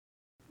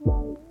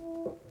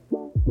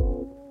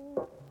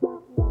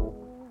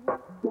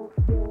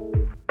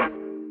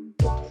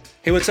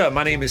Hey, what's up?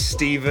 My name is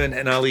Steven,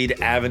 and I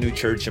lead Avenue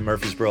Church in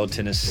Murfreesboro,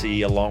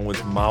 Tennessee, along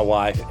with my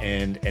wife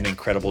and an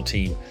incredible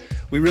team.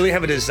 We really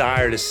have a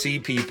desire to see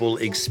people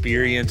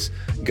experience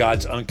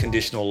God's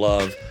unconditional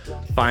love,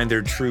 find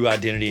their true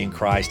identity in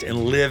Christ,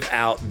 and live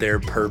out their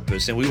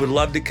purpose. And we would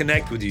love to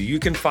connect with you. You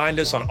can find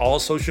us on all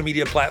social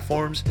media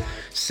platforms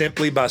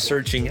simply by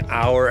searching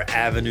Our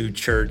Avenue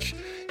Church.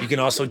 You can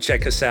also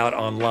check us out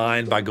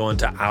online by going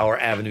to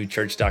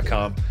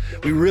ouravenuechurch.com.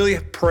 We really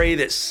pray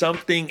that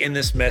something in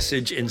this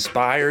message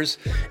inspires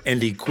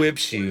and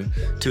equips you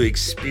to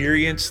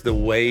experience the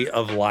way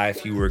of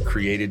life you were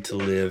created to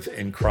live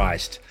in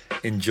Christ.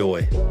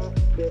 Enjoy.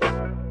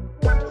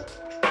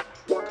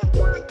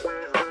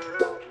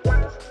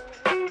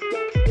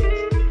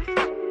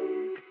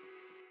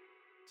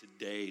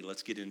 Today,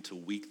 let's get into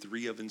week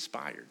 3 of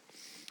Inspired.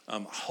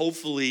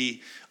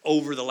 Hopefully,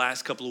 over the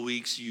last couple of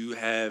weeks, you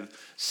have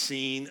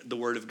seen the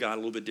Word of God a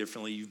little bit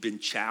differently. You've been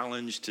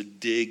challenged to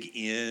dig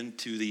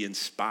into the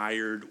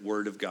inspired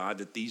Word of God,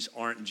 that these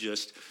aren't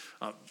just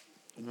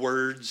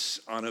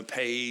words on a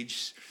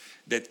page,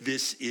 that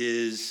this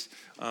is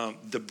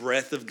the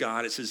breath of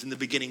God. It says, in the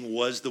beginning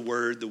was the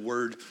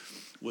Word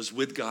was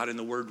with God, and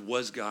the Word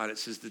was God. It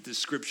says that this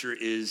scripture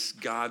is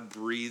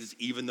God-breathed,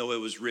 even though it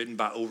was written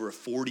by over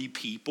 40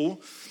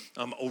 people.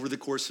 Over the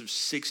course of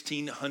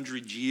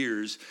 1,600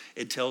 years,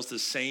 it tells the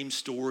same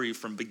story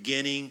from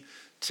beginning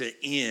to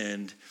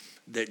end,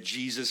 that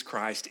Jesus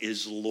Christ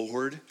is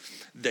Lord,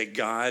 that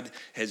God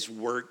has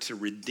worked to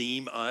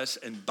redeem us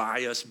and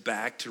buy us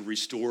back, to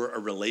restore a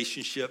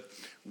relationship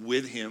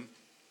with Him.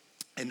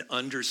 And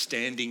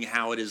understanding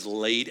how it is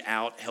laid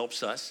out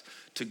helps us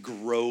to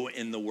grow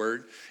in the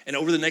Word. And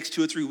over the next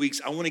 2 or 3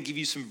 weeks, I want to give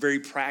you some very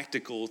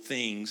practical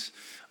things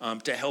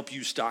to help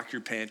you stock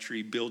your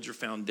pantry, build your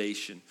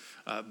foundation.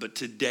 But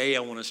today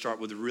I want to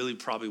start with really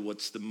probably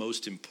what's the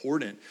most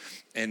important,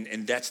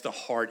 and that's the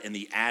heart and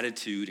the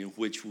attitude in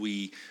which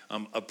we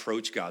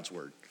approach God's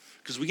Word.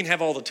 Because we can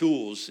have all the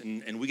tools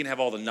and we can have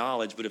all the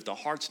knowledge, but if the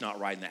heart's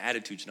not right and the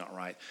attitude's not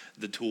right,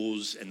 the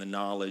tools and the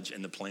knowledge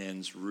and the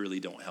plans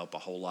really don't help a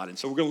whole lot. And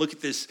so we're going to look at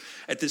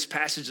this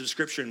passage of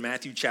Scripture in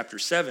Matthew chapter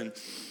 7.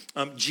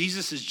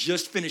 Jesus has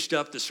just finished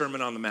up the Sermon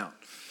on the Mount.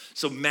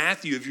 So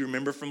Matthew, if you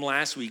remember from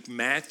last week,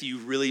 Matthew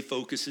really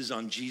focuses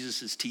on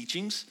Jesus'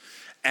 teachings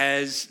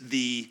as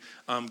the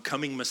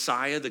coming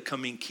Messiah, the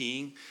coming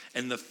King.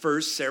 And the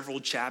first several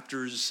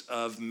chapters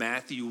of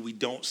Matthew, we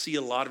don't see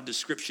a lot of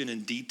description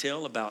in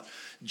detail about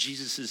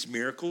Jesus'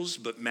 miracles,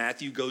 but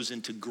Matthew goes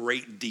into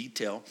great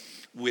detail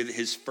with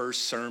his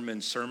first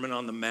Sermon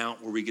on the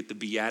Mount, where we get the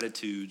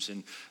Beatitudes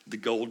and the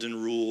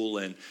Golden Rule,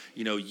 and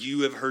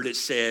you have heard it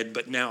said,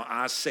 but now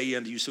I say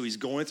unto you. So he's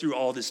going through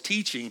all this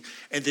teaching,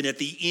 and then at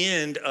the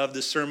end of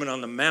the Sermon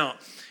on the Mount,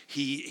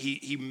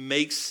 he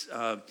makes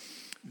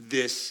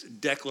this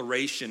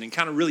declaration and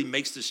kind of really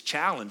makes this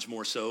challenge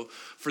more so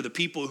for the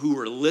people who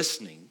are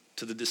listening,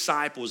 to the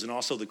disciples and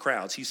also the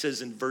crowds. He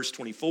says in verse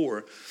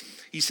 24,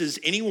 he says,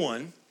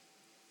 anyone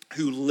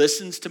who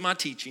listens to my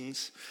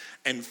teachings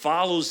and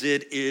follows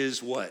it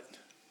is what?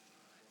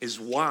 Is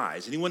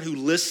wise. Anyone who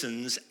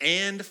listens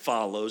and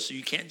follows, so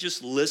you can't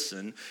just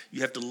listen,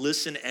 you have to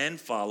listen and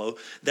follow.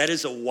 That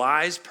is a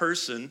wise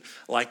person,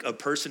 like a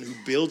person who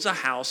builds a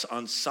house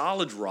on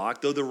solid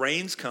rock. Though the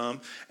rains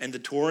come and the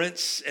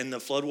torrents and the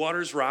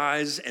floodwaters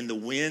rise and the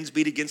winds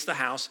beat against the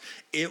house,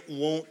 it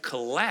won't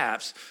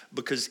collapse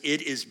because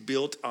it is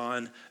built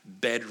on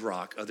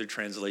bedrock. Other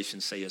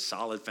translations say a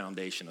solid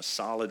foundation, a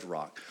solid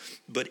rock.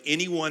 But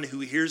anyone who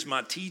hears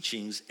my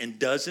teachings and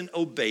doesn't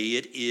obey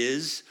it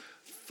is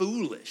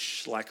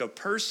foolish, like a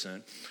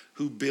person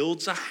who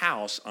builds a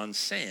house on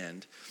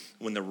sand.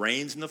 When the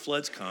rains and the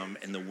floods come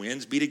and the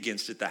winds beat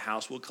against it, the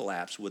house will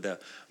collapse with a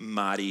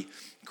mighty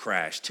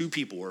crash. 2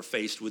 people were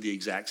faced with the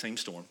exact same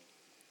storm.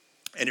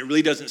 And it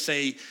really doesn't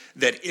say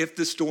that if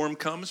the storm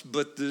comes,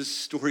 but the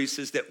story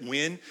says that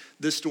when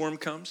the storm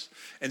comes.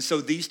 And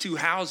so these 2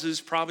 houses,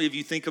 probably if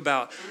you think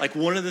about, like,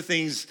 one of the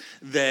things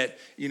that,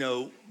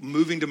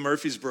 moving to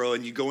Murfreesboro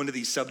and you go into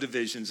these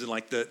subdivisions, and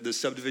like the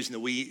subdivision that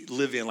we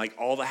live in, like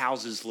all the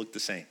houses look the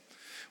same,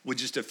 with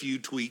just a few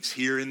tweaks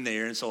here and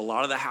there. And so a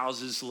lot of the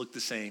houses look the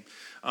same.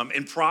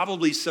 And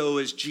probably so,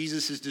 as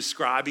Jesus is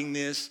describing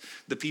this,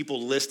 the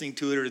people listening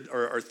to it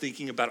are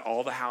thinking about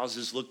all the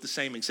houses look the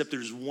same, except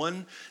there's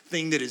one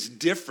thing that is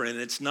different.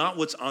 It's not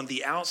what's on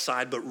the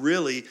outside, but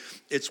really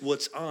it's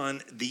what's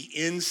on the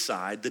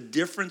inside. The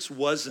difference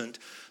wasn't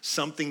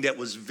something that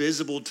was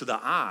visible to the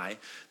eye.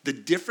 The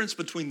difference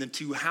between the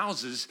 2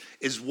 houses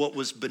is what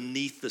was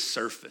beneath the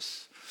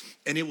surface.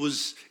 And it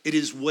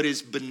is what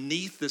is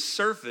beneath the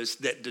surface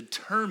that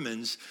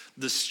determines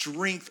the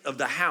strength of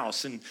the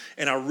house. And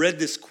I read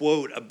this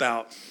quote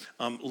about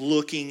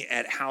looking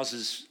at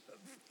houses'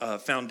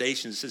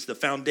 foundations. It says, the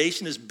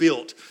foundation is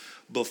built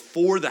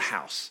before the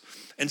house.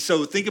 And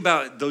so think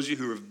about those of you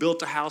who have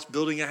built a house,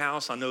 building a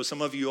house. I know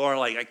some of you are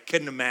like, I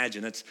couldn't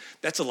imagine.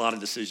 That's a lot of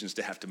decisions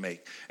to have to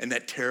make. And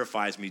that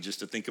terrifies me just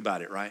to think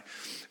about it, right?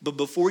 But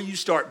before you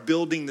start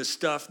building the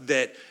stuff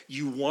that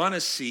you want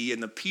to see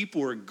and the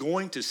people are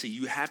going to see,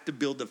 you have to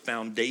build the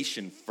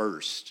foundation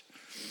first.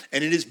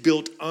 And it is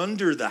built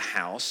under the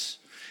house.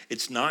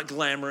 It's not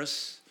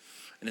glamorous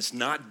and it's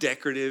not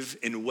decorative.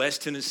 In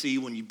West Tennessee,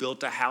 when you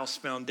built a house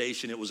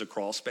foundation, it was a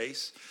crawl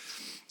space.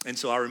 And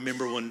so I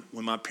remember when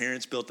my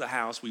parents built the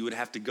house, we would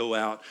have to go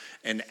out,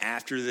 and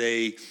after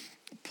they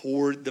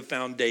poured the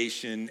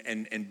foundation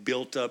and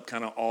built up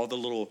kind of all the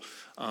little,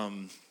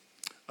 what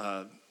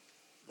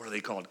are they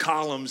called,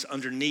 columns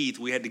underneath,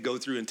 we had to go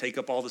through and take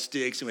up all the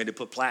sticks, and we had to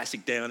put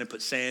plastic down and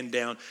put sand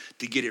down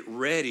to get it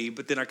ready.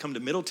 But then I come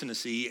to Middle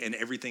Tennessee, and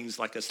everything's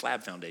like a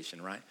slab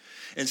foundation, right?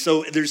 And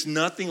so there's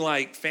nothing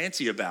like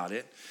fancy about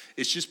it.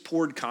 It's just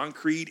poured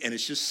concrete, and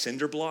it's just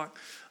cinder block.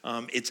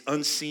 It's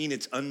unseen,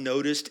 it's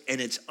unnoticed, and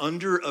it's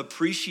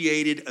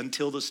underappreciated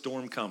until the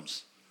storm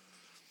comes.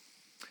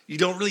 You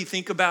don't really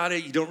think about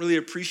it. You don't really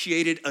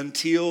appreciate it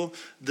until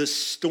the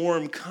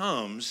storm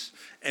comes.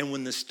 And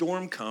when the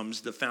storm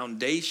comes, the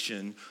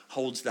foundation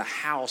holds the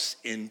house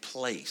in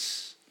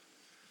place.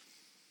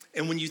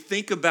 And when you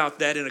think about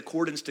that in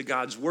accordance to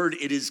God's word,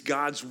 it is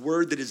God's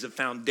word that is a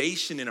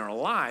foundation in our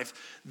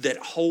life that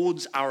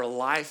holds our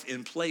life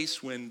in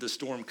place when the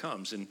storm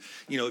comes. And,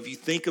 you know, if you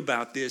think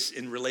about this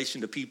in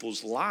relation to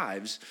people's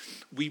lives,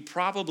 we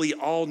probably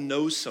all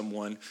know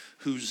someone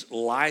whose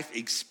life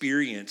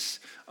experience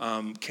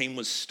came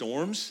with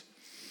storms.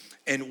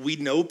 And we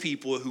know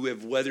people who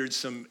have weathered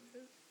some,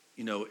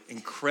 you know,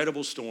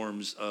 incredible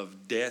storms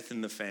of death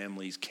in the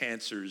families,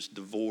 cancers,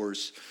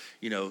 divorce,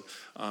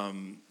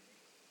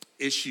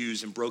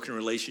 issues and broken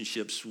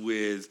relationships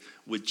with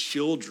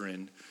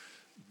children,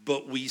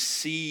 but we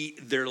see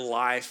their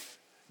life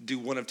do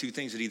one of two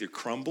things. It either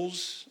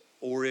crumbles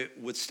or it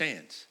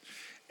withstands.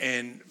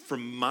 And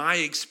from my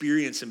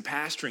experience in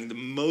pastoring, the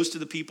most of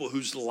the people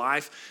whose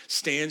life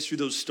stands through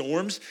those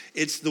storms,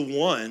 it's the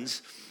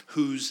ones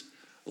whose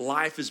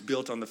life is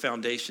built on the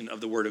foundation of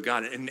the Word of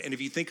God. And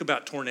if you think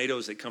about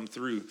tornadoes that come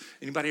through,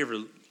 anybody ever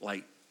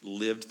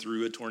lived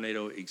through a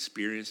tornado,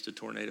 experienced a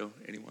tornado?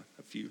 Anyone?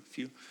 A few?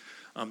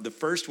 The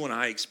first one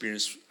I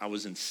experienced, I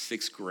was in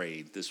 6th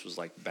grade. This was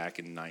like back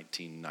in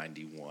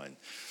 1991.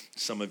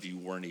 Some of you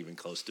weren't even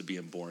close to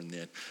being born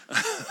then.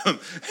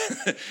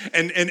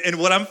 and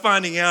what I'm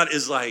finding out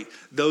is like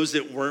those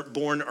that weren't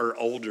born are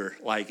older.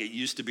 Like it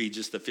used to be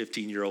just the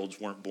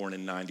 15-year-olds weren't born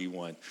in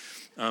 91.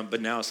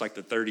 But now it's like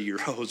the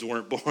 30-year-olds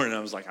weren't born. And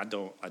I was like, I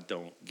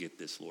don't get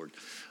this, Lord.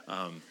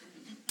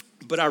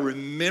 But I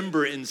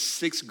remember in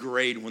 6th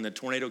grade when the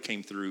tornado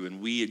came through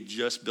and we had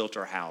just built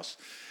our house.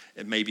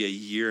 And maybe a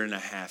year and a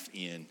half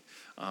in,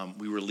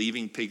 we were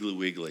leaving Piggly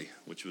Wiggly,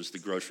 which was the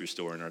grocery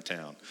store in our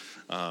town.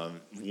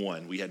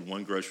 We had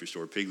one grocery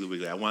store, Piggly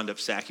Wiggly. I wound up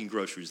sacking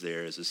groceries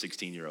there as a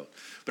 16-year-old.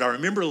 But I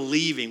remember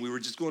leaving. We were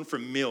just going for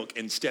milk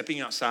and stepping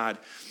outside,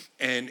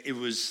 and it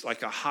was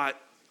like a hot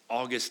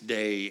August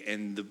day,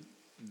 and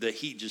the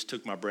heat just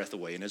took my breath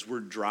away. And as we're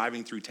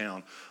driving through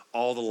town,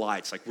 all the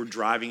lights, like we're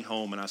driving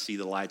home and I see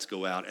the lights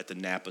go out at the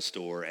Napa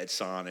store, at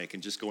Sonic,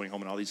 and just going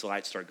home and all these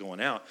lights start going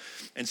out.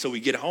 And so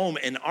we get home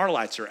and our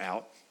lights are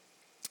out.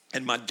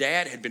 And my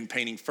dad had been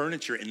painting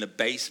furniture in the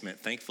basement.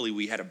 Thankfully,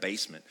 we had a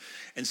basement.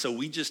 And so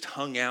we just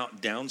hung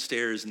out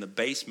downstairs in the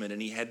basement,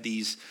 and he had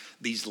these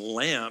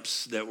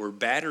lamps that were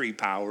battery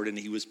powered, and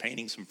he was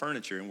painting some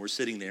furniture. And we're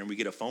sitting there and we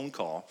get a phone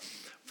call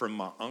from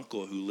my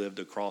uncle who lived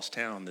across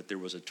town that there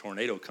was a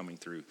tornado coming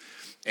through.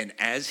 And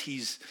as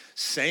he's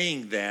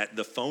saying that,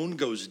 the phone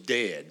goes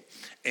dead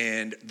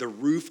and the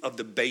roof of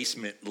the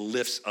basement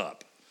lifts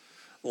up.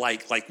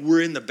 Like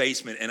we're in the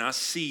basement and I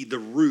see the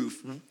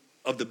roof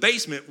of the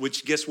basement,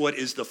 which guess what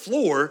is the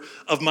floor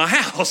of my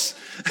house,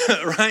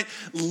 right?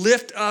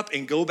 Lift up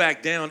and go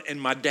back down. And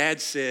my dad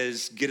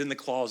says, get in the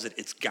closet,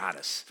 it's got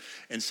us.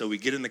 And so we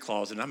get in the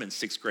closet, and I'm in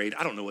 6th grade.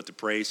 I don't know what to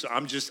pray. So I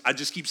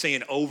just keep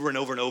saying over and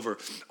over and over,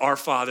 our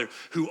Father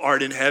who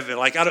art in heaven.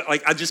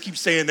 I just keep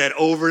saying that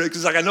over,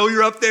 because I know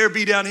you're up there,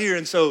 be down here.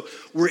 And so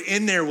we're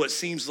in there what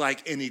seems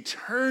like an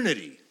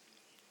eternity.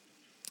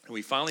 And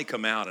we finally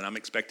come out, and I'm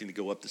expecting to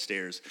go up the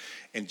stairs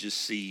and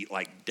just see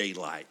like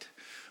daylight.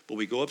 But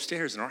we go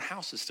upstairs and our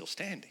house is still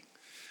standing.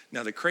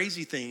 Now the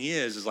crazy thing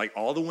is like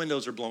all the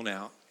windows are blown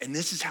out, and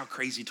this is how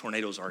crazy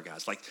tornadoes are,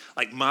 guys. Like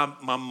my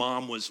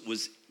mom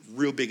was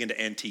real big into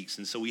antiques,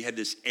 and so we had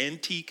this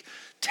antique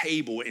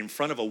table in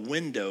front of a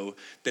window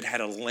that had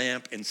a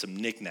lamp and some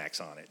knickknacks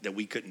on it that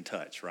we couldn't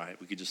touch, right?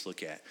 We could just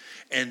look at.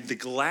 And the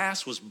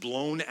glass was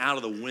blown out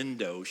of the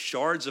window,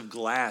 shards of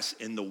glass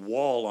in the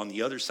wall on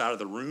the other side of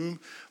the room,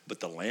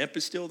 but the lamp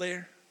is still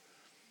there.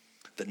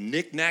 The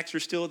knickknacks are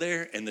still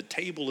there, and the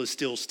table is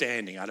still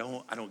standing. I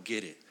don't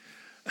get it,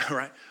 all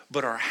right?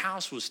 But our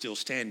house was still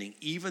standing,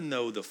 even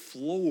though the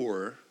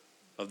floor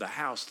of the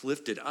house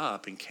lifted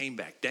up and came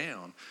back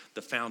down.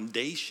 The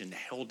foundation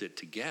held it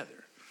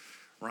together,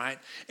 right?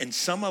 And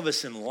some of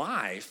us in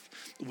life,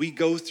 we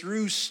go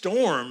through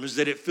storms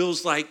that it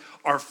feels like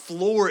our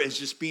floor is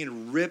just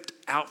being ripped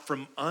out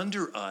from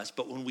under us.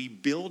 But when we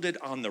build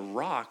it on the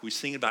rock, we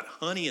sing about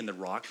honey in the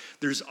rock.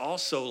 There's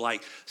also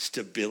like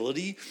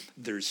stability,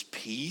 there's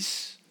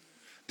peace,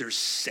 there's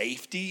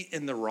safety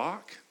in the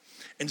rock.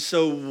 And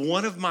so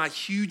one of my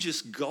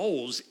hugest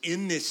goals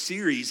in this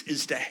series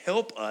is to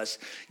help us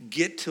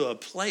get to a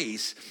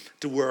place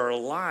to where our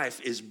life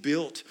is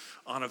built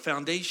on a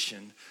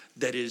foundation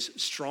that is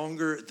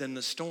stronger than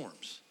the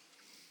storms.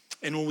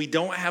 And when we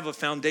don't have a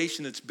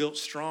foundation that's built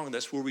strong,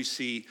 that's where we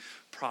see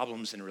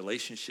problems in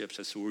relationships.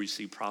 That's where we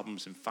see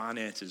problems in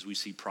finances. We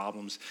see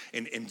problems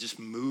in just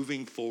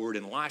moving forward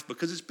in life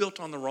because it's built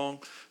on the wrong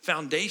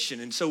foundation.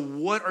 And so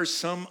what are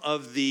some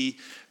of the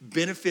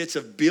benefits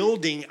of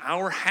building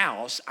our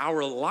house,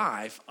 our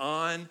life,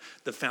 on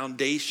the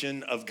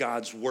foundation of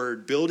God's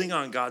word? Building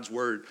on God's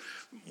word,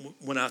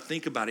 when I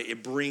think about it,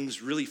 it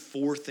brings really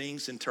 4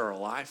 things into our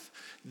life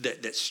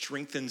that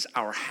strengthens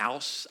our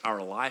house,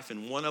 our life.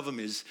 And one of them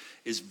is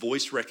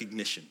voice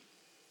recognition.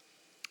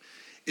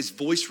 Is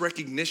voice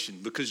recognition,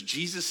 because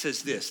Jesus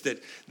says this,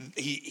 that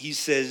he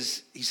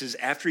says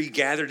after he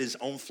gathered his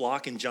own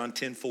flock in John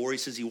 10:4, he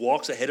says he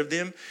walks ahead of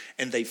them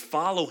and they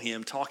follow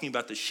him, talking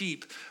about the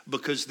sheep,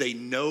 because they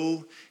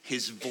know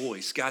his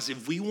voice. Guys,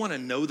 if we want to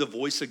know the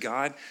voice of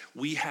God,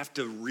 we have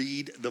to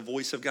read the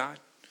voice of God.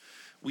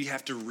 We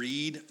have to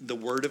read the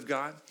word of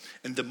God.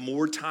 And the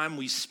more time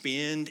we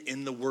spend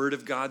in the word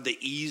of God, the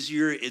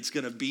easier it's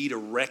going to be to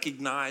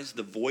recognize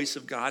the voice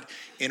of God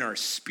in our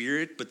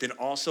spirit. But then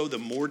also the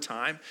more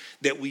time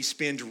that we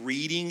spend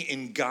reading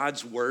in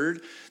God's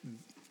word,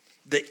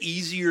 the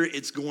easier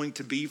it's going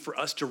to be for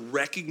us to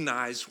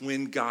recognize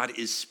when God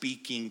is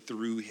speaking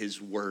through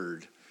his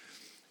word.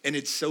 And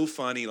it's so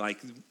funny, like,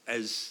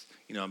 as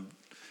you know,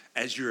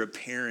 as you're a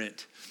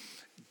parent,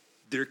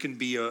 there can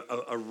be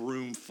a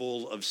room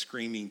full of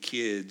screaming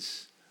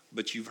kids,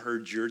 but you've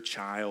heard your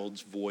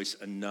child's voice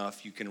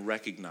enough, you can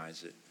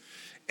recognize it.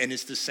 And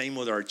it's the same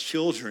with our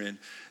children.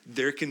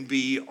 There can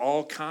be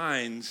all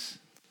kinds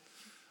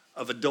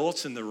of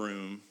adults in the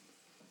room,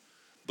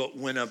 but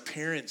when a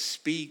parent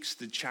speaks,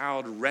 the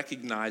child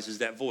recognizes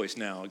that voice.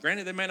 Now,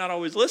 granted, they may not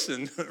always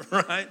listen,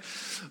 right?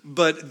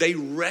 But they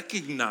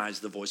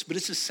recognize the voice. But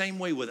it's the same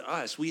way with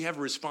us. We have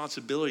a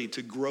responsibility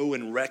to grow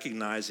in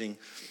recognizing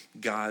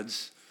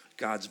God's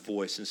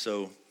voice. And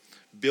so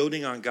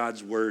building on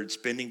God's word,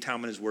 spending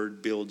time on his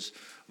word, builds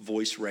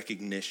voice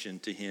recognition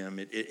to him.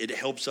 It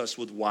helps us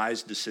with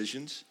wise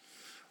decisions.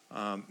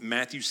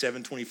 Matthew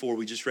 7:24,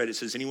 we just read, it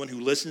says, anyone who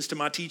listens to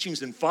my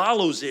teachings and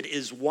follows it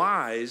is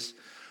wise,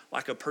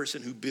 like a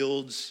person who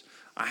builds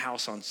a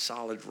house on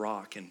solid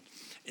rock. And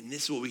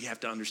this is what we have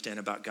to understand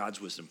about God's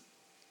wisdom.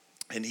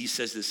 And he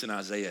says this in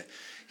Isaiah.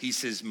 He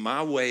says,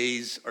 my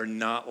ways are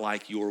not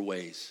like your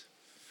ways.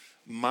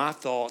 My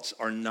thoughts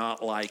are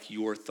not like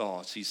your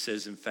thoughts. He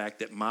says, in fact,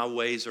 that my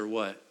ways are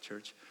what,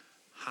 church?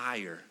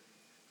 Higher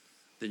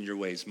than your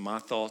ways. My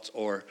thoughts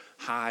are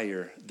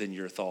higher than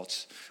your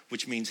thoughts,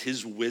 which means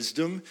his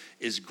wisdom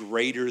is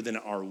greater than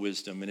our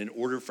wisdom. And in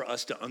order for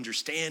us to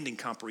understand and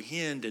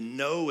comprehend and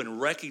know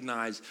and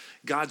recognize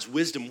God's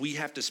wisdom, we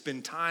have to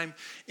spend time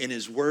in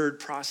his word,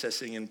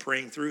 processing and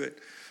praying through it.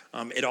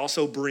 It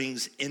also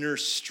brings inner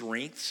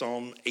strength.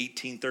 Psalm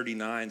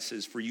 18:39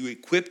 says, for you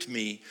equipped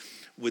me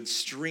with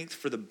strength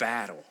for the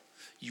battle.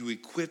 You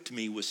equipped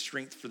me with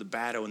strength for the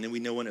battle. And then we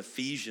know in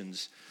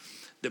Ephesians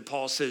that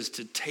Paul says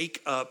to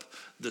take up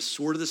the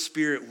sword of the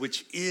Spirit,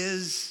 which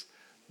is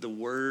the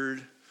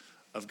word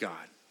of God.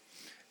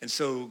 And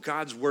so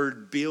God's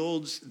word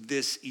builds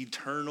this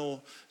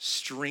eternal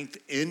strength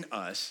in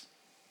us,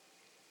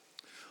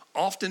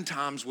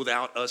 oftentimes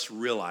without us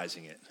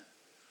realizing it,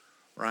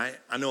 right?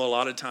 I know a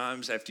lot of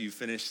times after you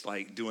finish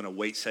like doing a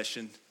weight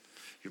session,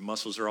 your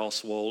muscles are all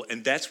swole.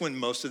 And that's when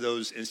most of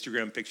those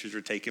Instagram pictures are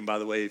taken, by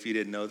the way, if you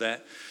didn't know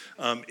that.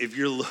 If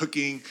you're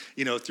looking,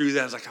 through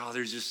that, it's like, oh,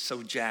 they're just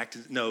so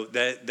jacked. No,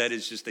 that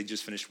is just, they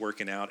just finished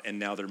working out and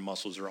now their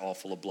muscles are all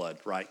full of blood,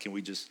 right? Can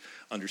we just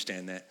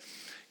understand that?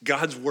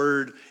 God's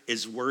word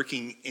is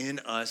working in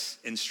us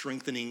and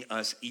strengthening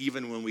us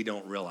even when we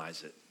don't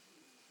realize it.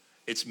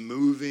 It's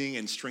moving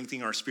and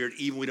strengthening our spirit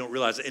even when we don't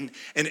realize it.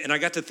 And I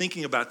got to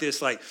thinking about this,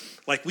 like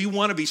we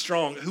want to be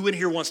strong. Who in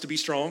here wants to be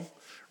strong?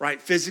 Right?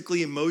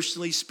 Physically,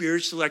 emotionally,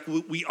 spiritually,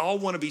 like we all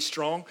want to be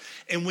strong.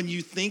 And when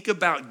you think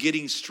about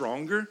getting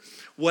stronger,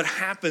 what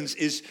happens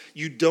is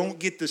you don't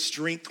get the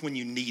strength when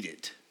you need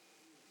it.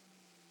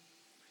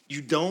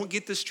 You don't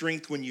get the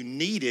strength when you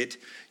need it.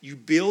 You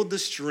build the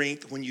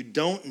strength when you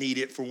don't need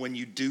it for when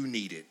you do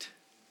need it.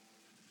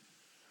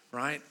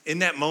 Right? In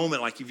that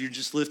moment, like if you're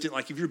just lifting,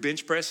 like if you're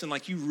bench pressing,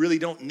 like you really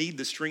don't need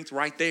the strength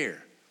right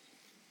there.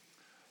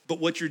 But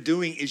what you're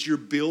doing is you're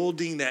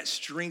building that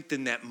strength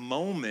in that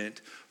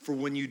moment for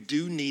when you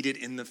do need it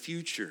in the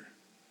future.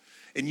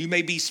 And you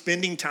may be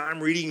spending time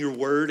reading your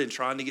word and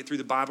trying to get through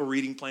the Bible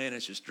reading plan.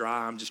 It's just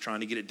dry. I'm just trying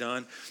to get it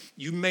done.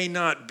 You may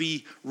not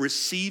be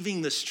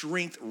receiving the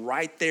strength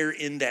right there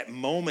in that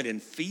moment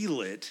and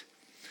feel it.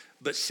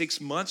 But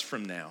 6 months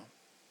from now,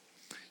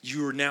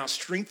 You are now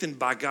strengthened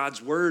by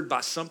God's word,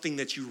 by something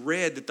that you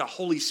read, that the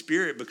Holy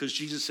Spirit, because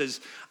Jesus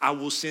says, I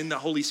will send the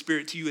Holy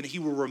Spirit to you and he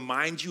will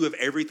remind you of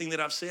everything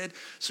that I've said.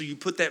 So you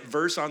put that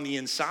verse on the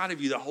inside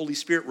of you, the Holy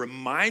Spirit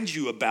reminds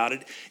you about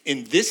it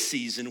in this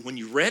season. When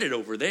you read it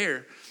over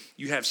there,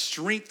 you have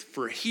strength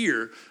for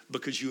here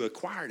because you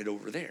acquired it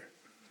over there.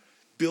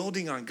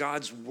 Building on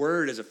God's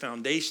word as a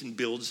foundation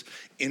builds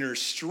inner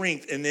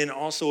strength and then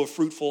also a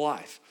fruitful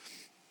life.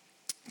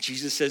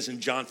 Jesus says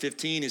in John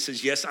 15, it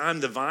says, yes,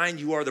 I'm the vine,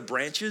 you are the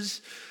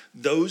branches.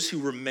 Those who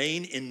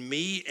remain in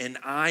me and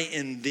I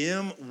in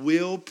them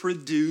will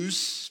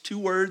produce, 2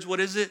 words, what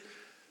is it?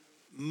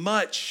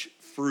 Much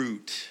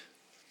fruit.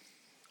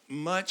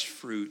 Much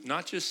fruit,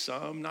 not just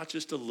some, not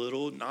just a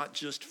little, not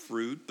just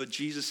fruit, but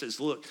Jesus says,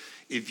 look,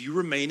 if you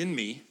remain in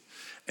me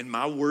and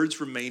my words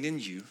remain in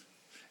you,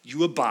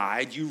 you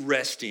abide, you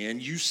rest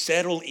in, you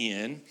settle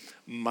in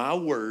my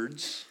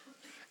words,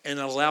 and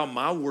allow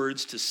my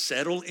words to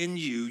settle in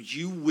you,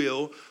 you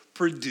will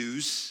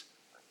produce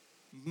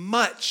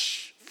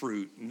much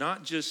fruit,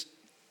 not just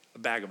a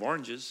bag of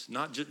oranges,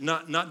 not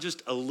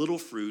just a little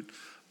fruit,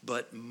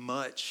 but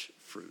much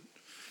fruit.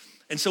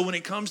 And so when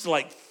it comes to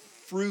like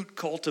fruit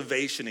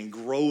cultivation and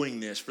growing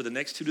this for the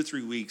next 2 to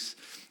 3 weeks,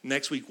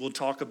 next week we'll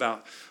talk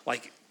about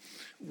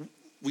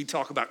we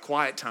talk about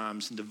quiet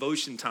times and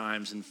devotion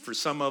times. And for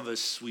some of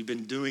us, we've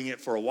been doing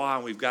it for a while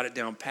and we've got it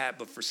down pat.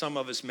 But for some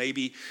of us,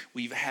 maybe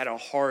we've had a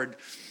hard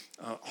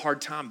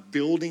time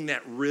building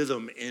that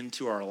rhythm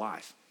into our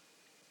life.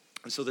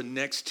 And so the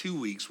next 2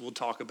 weeks, we'll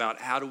talk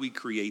about how do we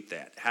create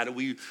that? How do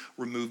we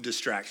remove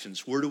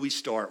distractions? Where do we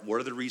start?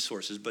 What are the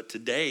resources? But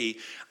today,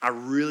 I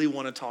really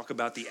want to talk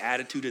about the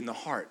attitude in the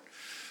heart.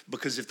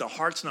 Because if the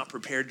heart's not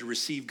prepared to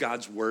receive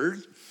God's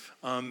word,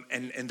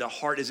 and the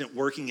heart isn't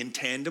working in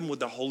tandem with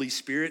the Holy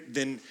Spirit,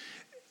 then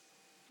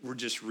we're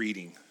just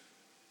reading.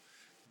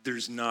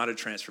 There's not a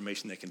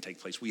transformation that can take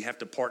place. We have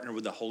to partner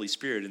with the Holy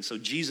Spirit. And so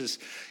Jesus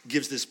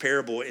gives this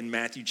parable in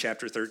Matthew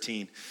chapter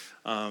 13.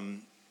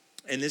 And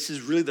this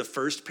is really the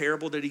first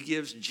parable that he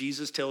gives.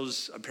 Jesus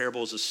tells a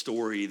parable as a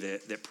story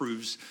that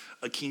proves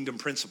a kingdom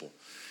principle.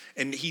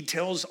 And he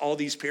tells all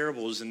these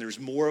parables, and there's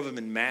more of them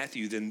in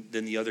Matthew than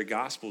the other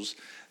Gospels,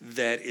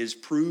 that is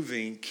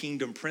proving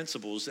kingdom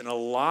principles. And a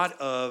lot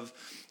of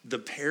the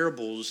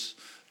parables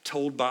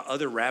told by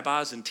other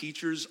rabbis and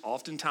teachers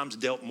oftentimes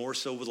dealt more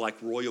so with like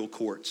royal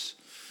courts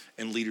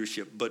and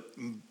leadership. But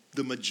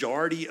the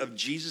majority of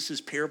Jesus's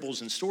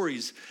parables and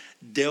stories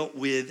dealt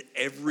with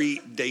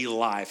everyday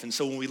life. And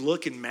so when we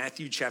look in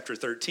Matthew chapter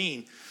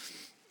 13,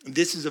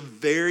 this is a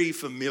very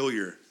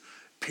familiar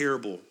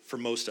parable for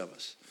most of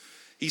us.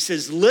 He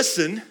says,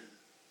 listen,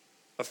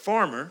 a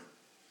farmer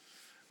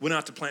went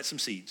out to plant some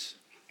seeds.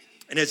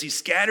 And as he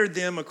scattered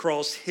them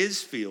across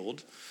his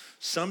field,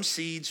 some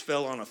seeds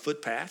fell on a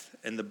footpath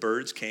and the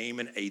birds came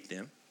and ate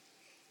them.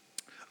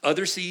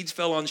 Other seeds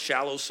fell on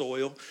shallow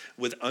soil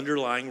with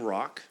underlying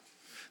rock.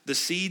 The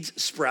seeds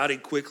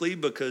sprouted quickly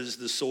because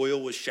the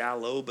soil was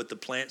shallow, but the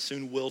plant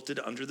soon wilted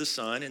under the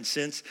sun. And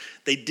since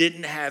they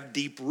didn't have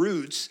deep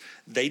roots,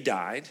 they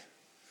died.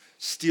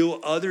 Still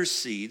other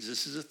seeds,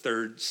 this is a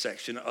third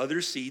section,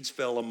 other seeds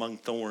fell among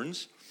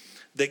thorns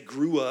that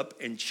grew up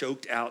and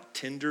choked out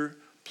tender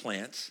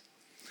plants.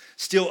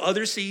 Still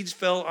other seeds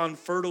fell on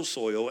fertile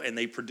soil and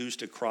they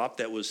produced a crop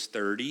that was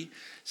 30,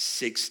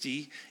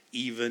 60,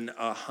 even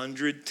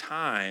 100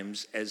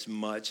 times as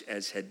much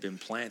as had been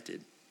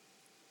planted.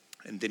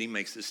 And then he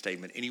makes this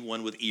statement,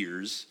 anyone with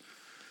ears,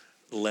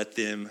 let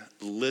them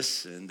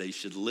listen. They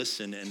should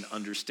listen and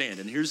understand.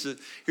 And here's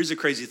the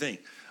crazy thing.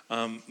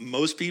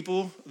 Most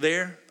people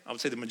there, I would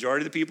say the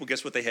majority of the people,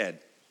 guess what they had?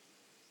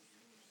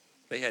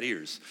 They had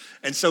ears.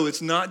 And so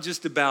it's not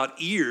just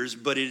about ears,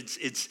 but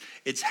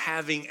it's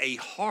having a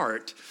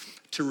heart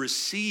to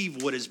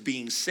receive what is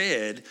being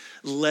said.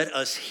 Let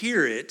us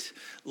hear it.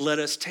 Let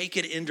us take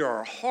it into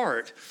our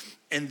heart,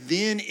 and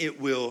then it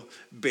will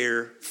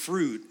bear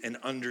fruit and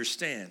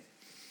understand.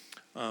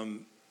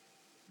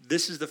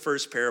 This is the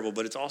first parable,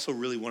 but it's also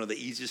really one of the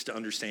easiest to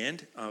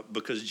understand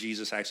because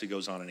Jesus actually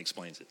goes on and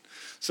explains it.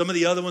 Some of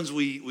the other ones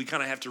we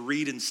kind of have to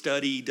read and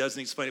study. He doesn't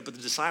explain it, but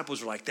the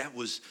disciples are like, that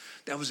was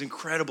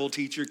incredible,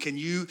 teacher. Can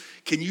you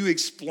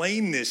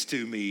explain this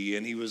to me?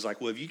 And he was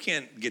like, well, if you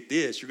can't get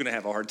this, you're going to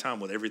have a hard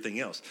time with everything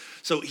else.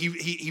 So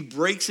he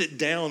breaks it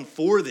down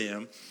for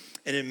them.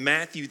 And in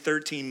Matthew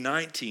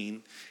 13:19,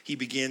 he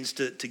begins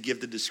to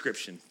give the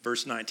description.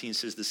 Verse 19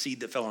 says, the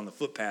seed that fell on the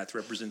footpath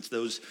represents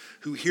those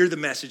who hear the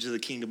message of the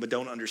kingdom but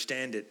don't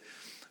understand it.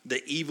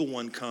 The evil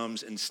one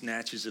comes and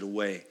snatches it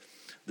away.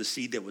 The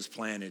seed that was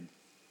planted.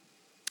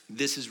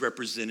 This is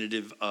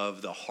representative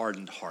of the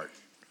hardened heart.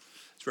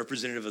 It's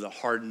representative of the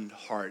hardened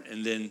heart.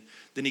 And then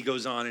he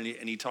goes on and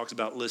he talks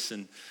about,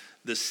 listen,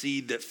 the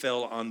seed that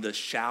fell on the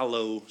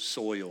shallow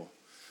soil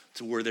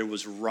to where there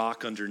was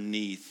rock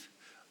underneath.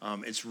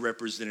 It's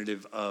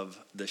representative of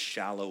the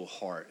shallow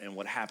heart. And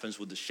what happens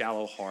with the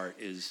shallow heart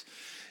is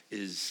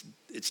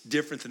it's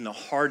different than the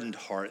hardened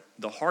heart.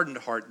 The hardened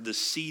heart, the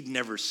seed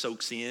never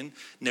soaks in,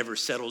 never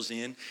settles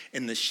in.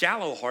 And the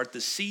shallow heart,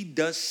 the seed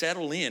does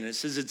settle in. It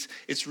says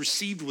it's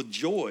received with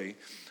joy,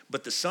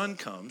 but the sun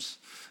comes,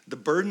 the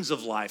burdens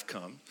of life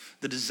come,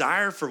 the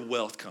desire for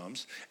wealth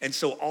comes. And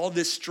so all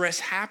this stress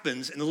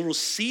happens, and the little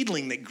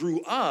seedling that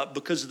grew up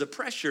because of the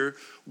pressure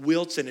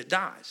wilts and it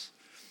dies.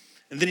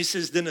 And then he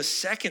says, then a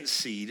second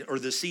seed, or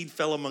the seed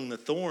fell among the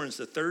thorns,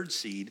 the third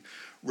seed,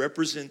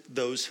 represent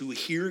those who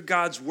hear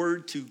God's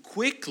word too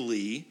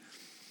quickly,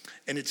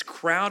 and it's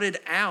crowded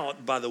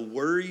out by the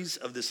worries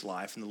of this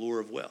life and the lure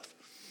of wealth.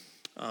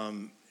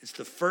 It's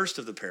the first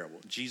of the parable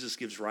Jesus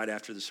gives right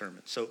after the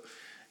sermon. So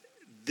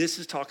this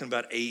is talking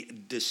about a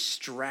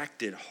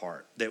distracted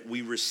heart, that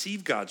we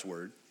receive God's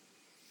word,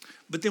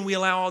 but then we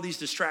allow all these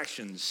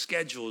distractions,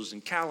 schedules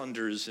and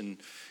calendars and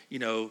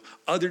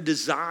other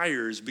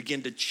desires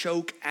begin to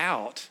choke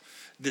out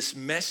this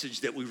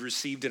message that we've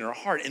received in our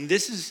heart. And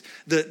this is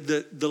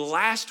the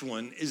last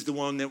one is the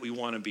one that we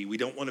want to be. We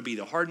don't want to be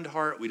the hardened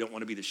heart. We don't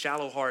want to be the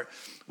shallow heart.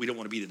 We don't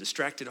want to be the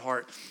distracted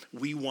heart.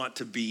 We want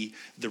to be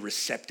the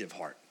receptive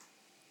heart.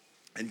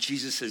 And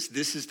Jesus says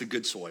this is the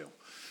good soil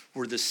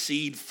where the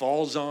seed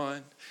falls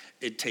on,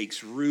 it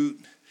takes root,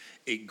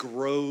 it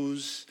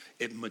grows,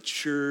 it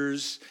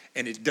matures,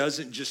 and it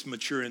doesn't just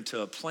mature into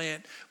a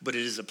plant, but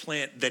it is a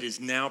plant that is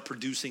now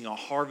producing a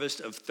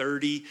harvest of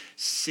 30,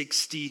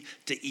 60,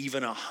 to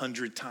even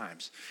 100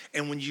 times.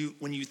 And when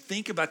you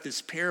think about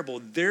this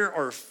parable, there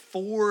are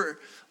 4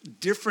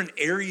 different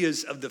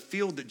areas of the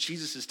field that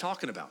Jesus is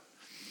talking about.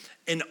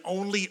 And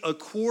only a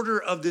quarter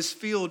of this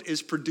field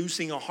is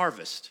producing a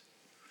harvest.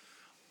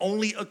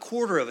 Only a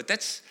quarter of it.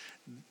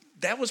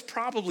 That was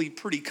probably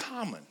pretty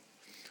common,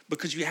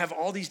 because you have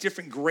all these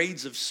different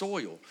grades of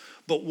soil.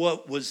 But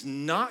what was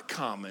not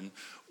common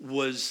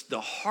was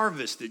the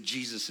harvest that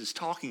Jesus is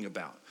talking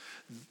about.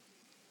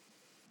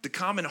 The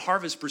common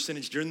harvest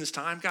percentage during this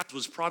time, guys,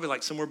 was probably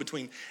like somewhere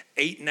between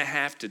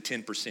 8.5% to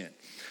 10%.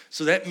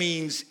 So that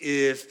means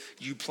if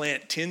you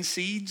plant 10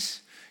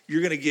 seeds,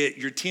 you're gonna get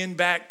your 10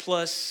 back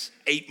plus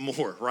 8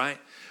 more, right?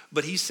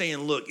 But he's saying,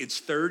 look, it's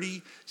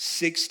 30,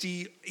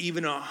 60,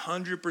 even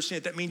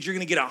 100%. That means you're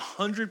gonna get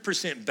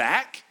 100%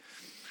 back,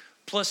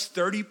 plus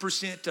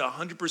 30% to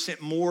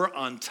 100% more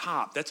on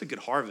top. That's a good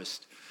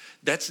harvest.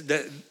 That's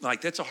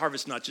a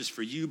harvest not just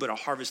for you, but a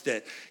harvest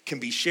that can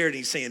be shared. And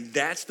he's saying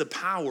that's the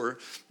power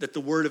that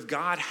the word of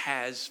God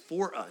has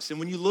for us. And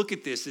when you look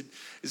at this, it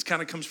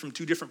kind of comes from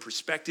 2 different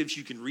perspectives.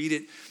 You can read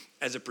it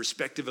as a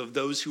perspective of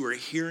those who are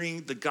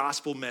hearing the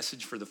gospel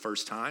message for the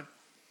first time.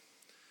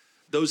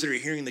 Those that are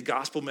hearing the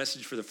gospel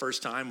message for the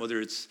first time,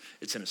 whether it's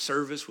in a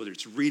service, whether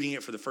it's reading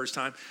it for the first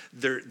time,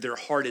 their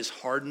heart is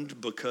hardened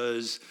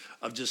because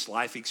of just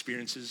life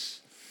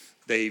experiences.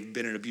 They've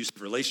been in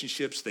abusive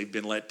relationships. They've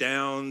been let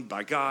down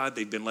by God.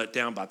 They've been let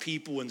down by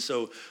people. And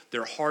so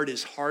their heart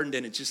is hardened,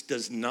 and it just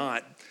does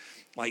not,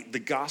 the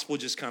gospel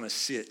just kind of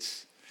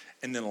sits.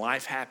 And then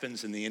life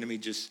happens, and the enemy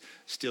just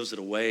steals it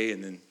away.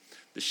 And then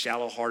the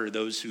shallow heart are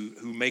those who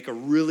make a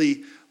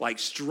really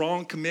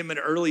strong commitment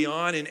early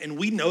on. And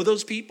we know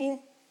those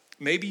people.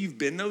 Maybe you've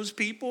been those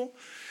people.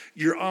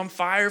 You're on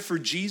fire for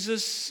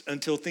Jesus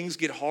until things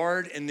get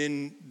hard, and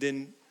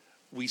then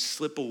we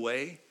slip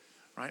away,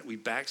 right? We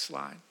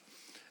backslide.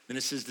 Then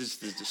it says this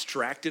the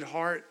distracted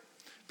heart.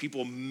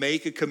 People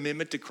make a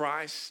commitment to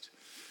Christ.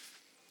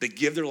 They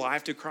give their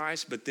life to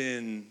Christ, but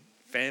then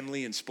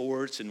family and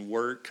sports and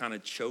work kind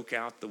of choke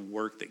out the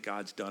work that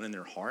God's done in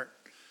their heart.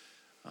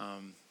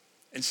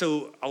 And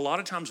so a lot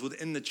of times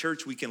within the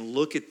church, we can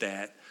look at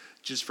that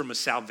just from a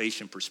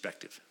salvation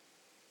perspective.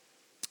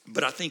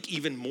 But I think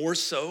even more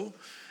so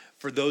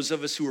for those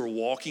of us who are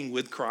walking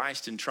with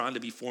Christ and trying to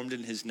be formed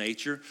in his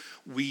nature,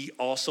 we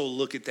also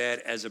look at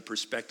that as a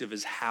perspective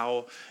as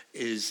how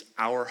is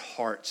our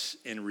hearts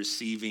in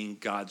receiving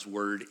God's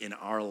word in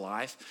our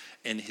life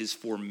and his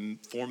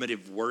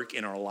formative work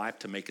in our life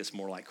to make us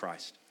more like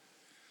Christ.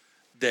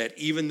 That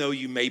even though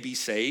you may be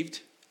saved,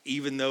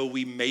 even though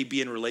we may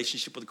be in a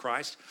relationship with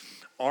Christ,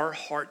 our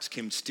hearts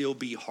can still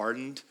be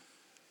hardened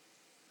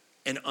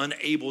and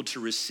unable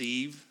to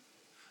receive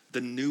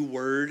the new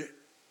word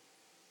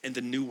and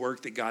the new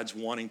work that God's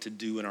wanting to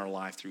do in our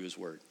life through his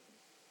word.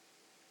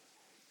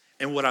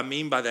 And what I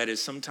mean by that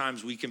is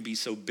sometimes we can be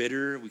so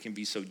bitter, we can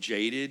be so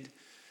jaded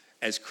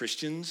as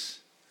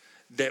Christians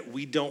that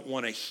we don't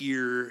want to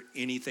hear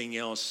anything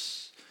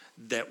else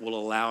that will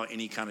allow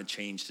any kind of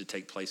change to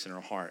take place in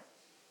our heart.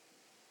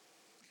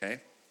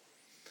 Okay?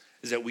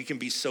 Is that we can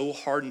be so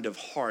hardened of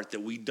heart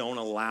that we don't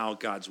allow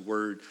God's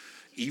word.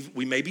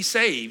 We may be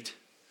saved,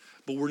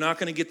 but we're not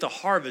going to get the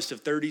harvest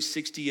of 30,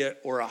 60,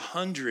 or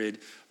 100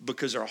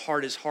 because our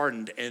heart is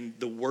hardened and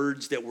the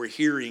words that we're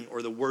hearing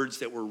or the words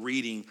that we're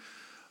reading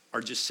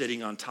are just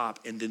sitting on top.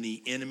 And then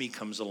the enemy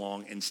comes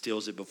along and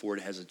steals it before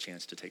it has a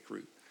chance to take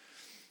root.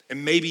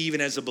 And maybe even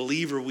as a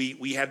believer,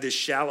 we have this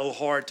shallow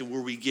heart to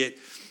where we get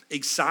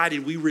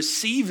excited. We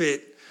receive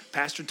it.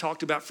 Pastor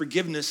talked about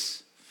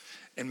forgiveness.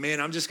 And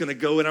man, I'm just going to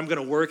go and I'm going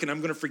to work and I'm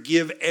going to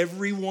forgive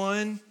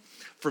everyone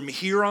from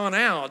here on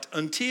out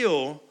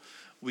until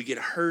we get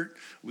hurt,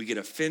 we get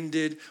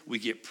offended, we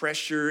get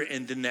pressure,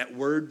 and then that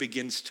word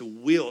begins to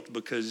wilt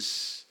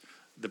because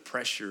the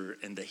pressure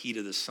and the heat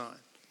of the sun.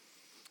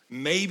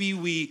 Maybe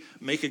we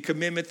make a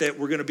commitment that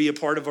we're going to be a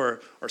part of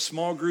our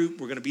small group.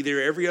 We're going to be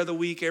there every other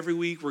week, every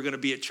week. We're going to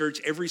be at church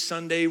every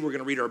Sunday. We're going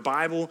to read our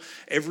Bible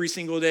every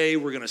single day.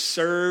 We're going to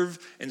serve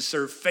and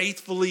serve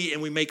faithfully.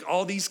 And we make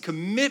all these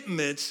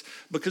commitments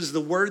because the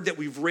word that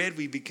we've read,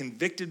 we've been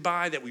convicted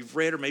by, that we've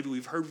read, or maybe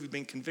we've heard we've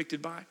been convicted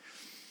by.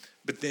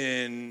 But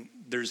then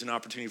there's an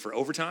opportunity for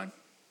overtime.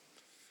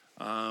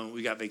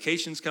 We got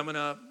vacations coming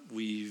up.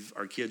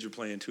 Our kids are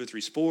playing 2 or 3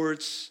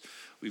 sports.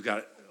 We've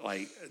got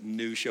like a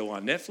new show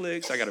on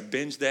Netflix. I got to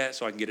binge that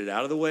so I can get it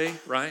out of the way,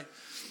 right?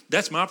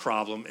 That's my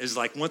problem is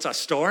like once I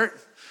start,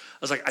 I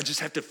was like, I just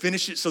have to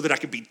finish it so that I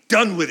can be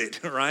done with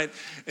it, right?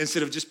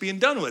 Instead of just being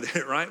done with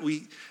it, right?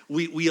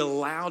 We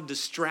allow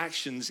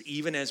distractions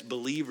even as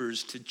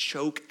believers to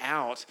choke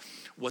out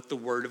what the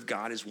word of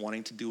God is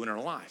wanting to do in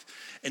our life.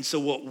 And so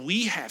what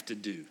we have to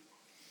do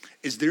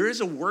is there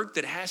is a work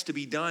that has to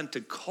be done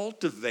to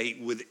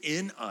cultivate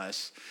within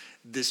us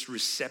this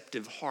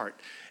receptive heart.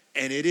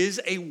 And it is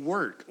a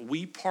work.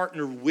 We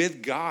partner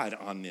with God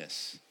on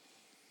this.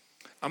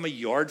 I'm a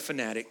yard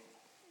fanatic,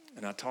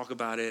 and I talk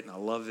about it, and I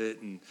love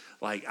it. And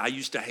like, I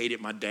used to hate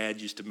it. My dad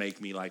used to make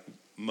me like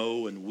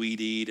mow and weed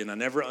eat, and I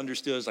never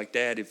understood. I was like,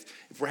 Dad, if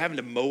we're having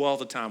to mow all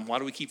the time, why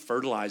do we keep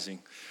fertilizing?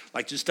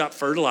 Like, just stop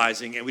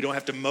fertilizing, and we don't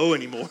have to mow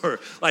anymore.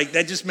 Like,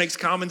 that just makes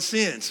common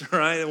sense,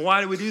 right? And why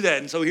do we do that?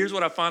 And so here's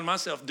what I find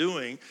myself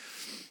doing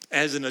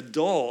as an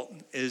adult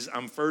is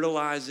I'm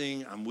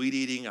fertilizing, I'm weed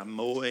eating, I'm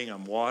mowing,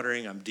 I'm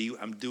watering, I'm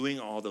doing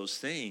all those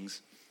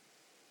things.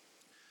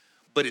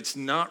 But it's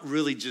not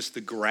really just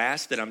the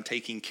grass that I'm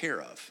taking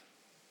care of.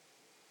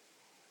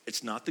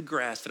 It's not the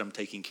grass that I'm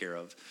taking care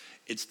of.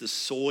 It's the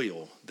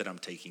soil that I'm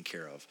taking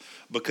care of.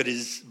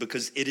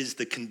 Because it is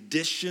the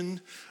condition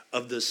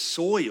of the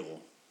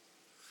soil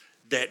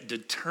that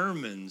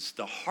determines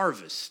the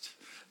harvest,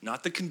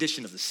 not the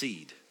condition of the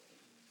seed.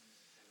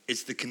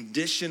 It's the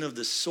condition of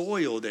the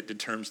soil that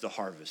determines the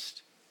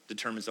harvest,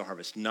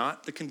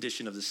 not the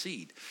condition of the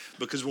seed.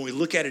 Because when we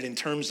look at it in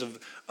terms of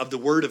the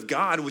word of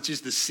God, which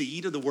is the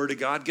seed of the word of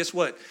God, guess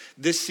what?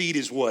 This seed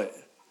is what?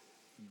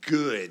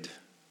 Good.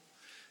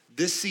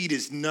 This seed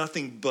is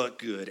nothing but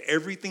good.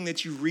 Everything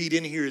that you read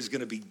in here is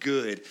going to be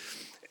good.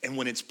 And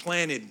when it's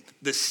planted,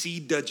 the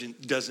seed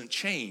doesn't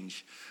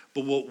change.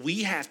 But what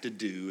we have to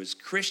do as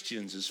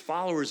Christians, as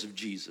followers of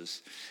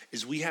Jesus,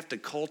 is we have to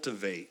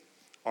cultivate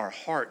our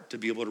heart to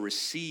be able to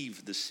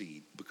receive the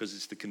seed, because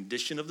it's the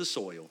condition of the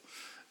soil,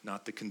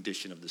 not the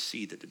condition of the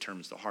seed, that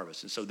determines the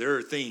harvest. And so there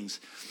are things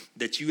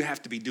that you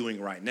have to be doing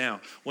right now.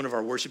 One of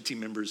our worship team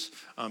members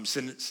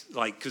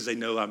because they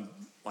know I'm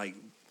like,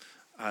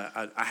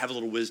 I have a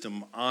little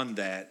wisdom on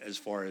that as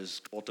far as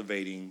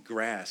cultivating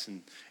grass.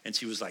 And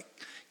she was like,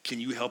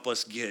 can you help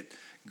us get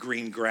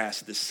green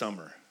grass this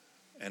summer?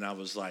 And I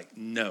was like,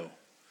 no,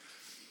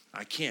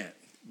 I can't.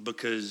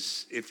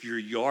 Because if your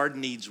yard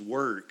needs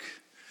work,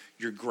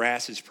 your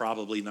grass is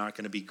probably not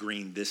going to be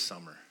green this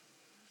summer.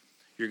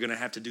 You're going to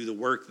have to do the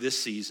work this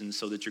season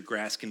so that your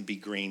grass can be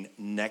green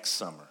next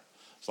summer.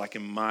 It's like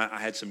I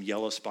had some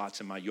yellow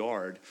spots in my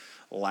yard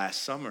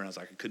last summer, and I was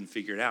like, I couldn't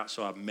figure it out.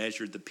 So I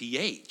measured the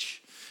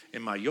pH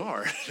in my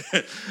yard,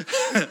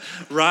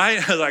 right?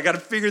 I was like, I got to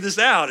figure this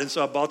out. And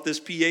so I bought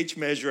this pH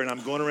measure, and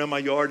I'm going around my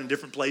yard in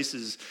different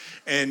places.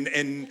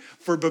 And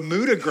for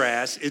Bermuda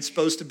grass, it's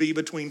supposed to be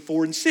between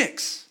 4 and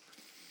 6.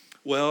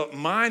 Well,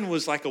 mine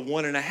was like a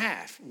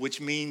 1.5, which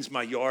means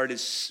my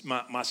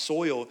my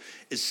soil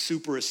is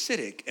super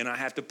acidic, and I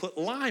have to put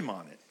lime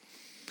on it.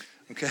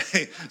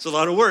 Okay, it's a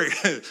lot of work.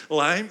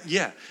 Lime,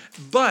 yeah.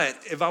 But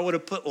if I would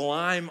have put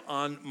lime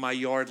on my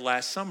yard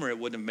last summer, it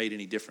wouldn't have made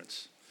any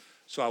difference.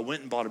 So I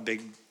went and bought a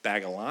big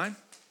bag of lime,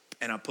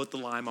 and I put the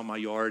lime on my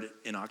yard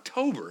in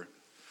October,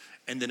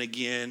 and then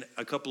again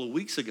a couple of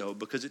weeks ago,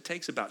 because it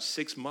takes about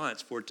 6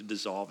 months for it to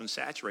dissolve and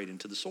saturate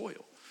into the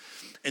soil.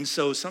 And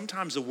so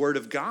sometimes the word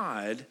of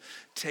God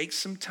takes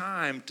some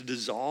time to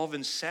dissolve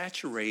and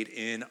saturate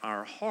in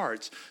our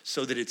hearts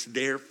so that it's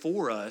there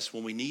for us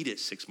when we need it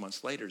 6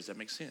 months later. Does that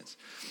make sense?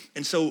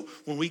 And so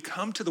when we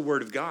come to the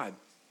word of God,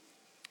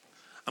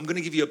 I'm going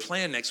to give you a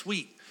plan next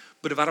week.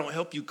 But if I don't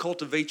help you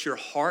cultivate your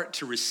heart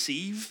to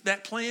receive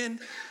that plan,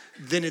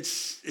 then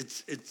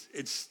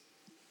it's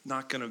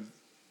not going to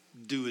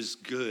do as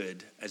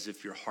good as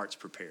if your heart's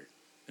prepared.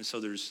 And so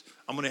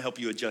I'm going to help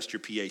you adjust your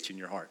pH in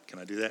your heart. Can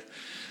I do that?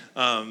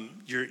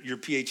 Your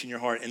pH in your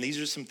heart. And these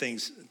are some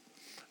things.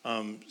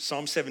 Psalm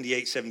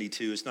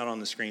 78:72. It's not on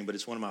the screen, but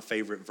it's one of my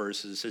favorite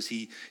verses. It says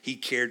he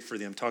cared for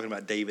them. Talking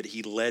about David,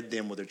 he led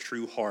them with a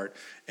true heart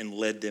and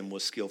led them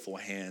with skillful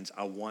hands.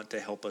 I want to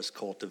help us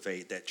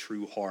cultivate that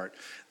true heart,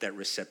 that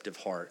receptive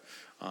heart.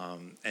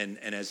 And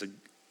as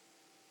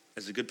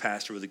a good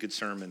pastor with a good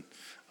sermon,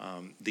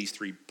 these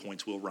 3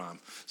 points will rhyme,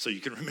 so you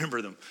can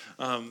remember them.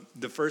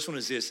 The first one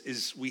is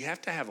this: we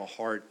have to have a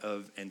heart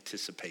of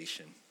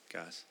anticipation,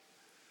 guys.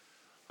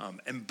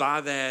 And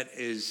by that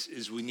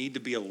is we need to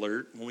be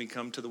alert when we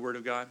come to the Word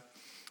of God,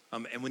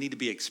 and we need to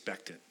be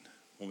expectant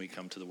when we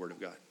come to the Word of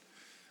God.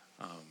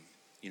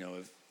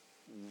 If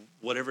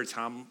whatever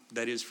time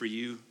that is for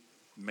you,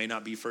 may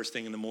not be first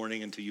thing in the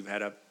morning until you've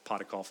had a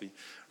pot of coffee,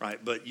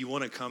 right? But you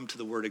want to come to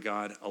the Word of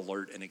God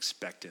alert and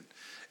expectant.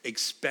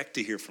 Expect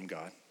to hear from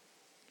God.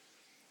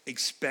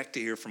 Expect to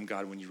hear from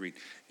God when you read.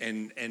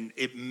 And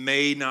it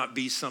may not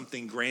be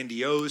something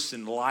grandiose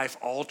and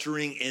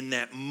life-altering in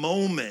that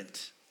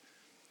moment.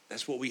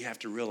 That's what we have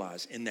to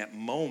realize in that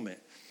moment.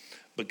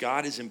 But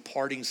God is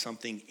imparting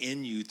something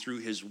in you through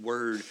his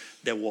word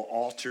that will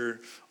alter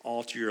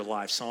your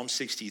life. Psalm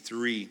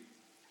 63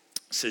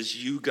 says,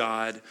 "You,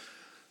 God,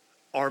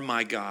 are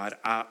my God.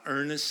 I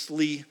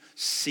earnestly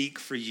seek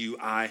for you.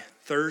 I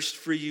thirst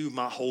for you.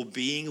 My whole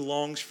being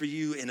longs for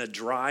you in a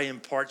dry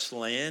and parched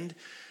land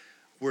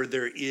where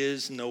there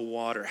is no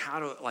water."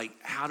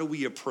 How do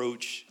we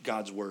approach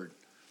God's word?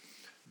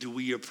 Do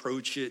we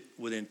approach it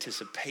with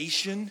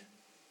anticipation?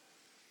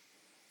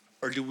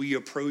 Or do we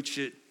approach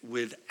it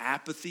with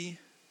apathy?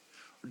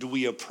 Or do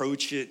we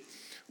approach it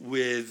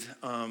with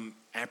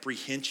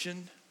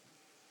apprehension?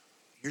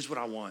 Here's what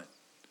I want.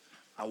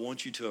 I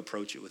want you to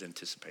approach it with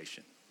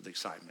anticipation, with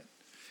excitement.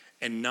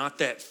 And not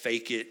that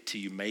fake it till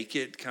you make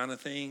it kind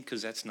of thing,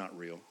 because that's not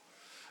real.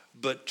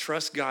 But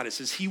trust God. It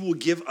says he will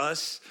give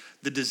us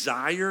the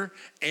desire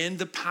and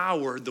the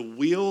power, the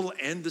will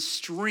and the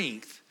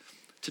strength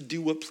to do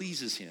what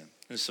pleases him.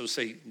 And so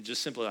say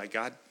just simply like,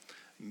 God,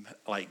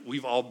 like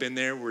we've all been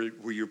there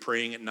where you're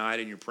praying at night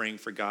and you're praying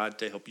for God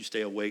to help you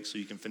stay awake so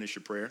you can finish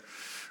your prayer,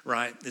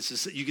 right?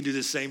 You can do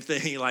the same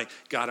thing. Like,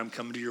 God, I'm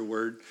coming to your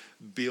word.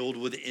 Build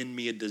within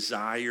me a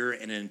desire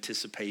and an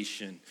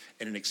anticipation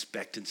and an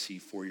expectancy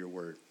for your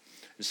word.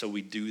 And so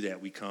we do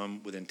that. We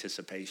come with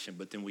anticipation,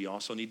 but then we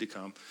also need to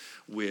come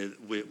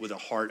with a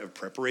heart of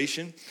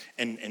preparation.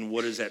 And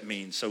what does that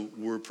mean? So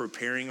we're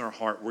preparing our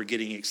heart. We're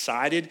getting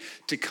excited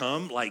to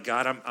come. Like,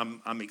 God,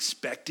 I'm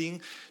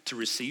expecting to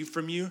receive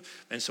from you.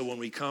 And so when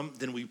we come,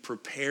 then we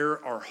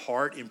prepare our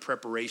heart in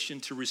preparation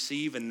to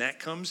receive. And that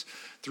comes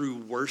through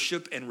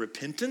worship and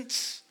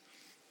repentance.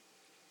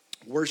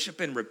 Worship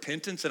and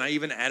repentance. And I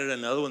even added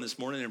another one this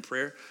morning in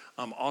prayer.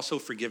 Also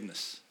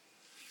forgiveness.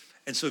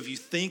 And so if you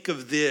think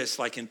of this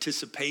like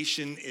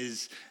anticipation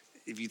is,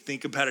 if you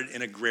think about it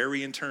in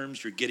agrarian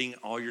terms, you're getting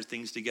all your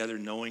things together,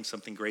 knowing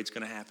something great's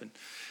going to happen.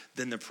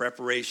 Then the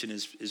preparation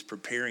is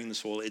preparing the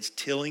soil. It's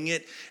tilling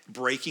it,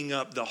 breaking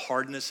up the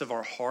hardness of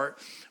our heart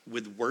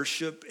with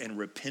worship and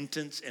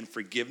repentance and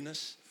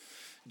forgiveness.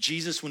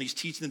 Jesus, when he's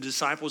teaching the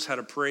disciples how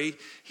to pray,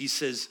 he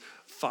says,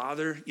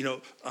 Father,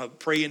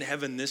 pray in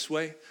heaven this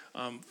way.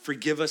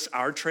 Forgive us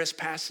our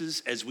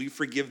trespasses as we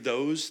forgive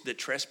those that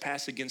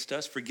trespass against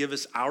us. Forgive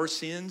us our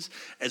sins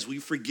as we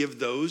forgive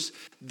those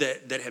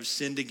that have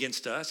sinned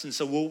against us. And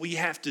so what we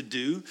have to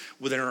do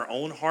within our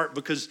own heart,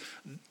 because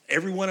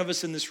every one of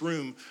us in this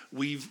room,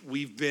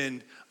 we've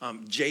been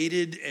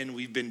jaded and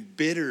we've been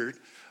bitter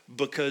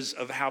because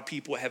of how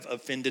people have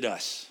offended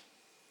us.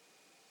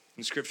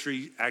 And scripture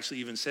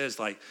actually even says,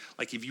 like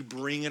if you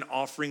bring an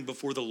offering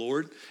before the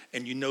Lord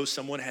and you know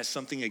someone has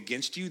something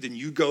against you, then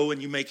you go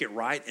and you make it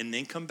right and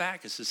then come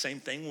back. It's the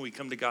same thing when we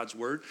come to God's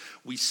word.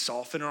 We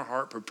soften our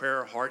heart, prepare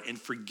our heart in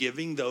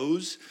forgiving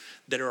those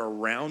that are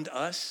around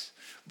us,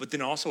 but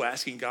then also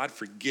asking God,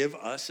 forgive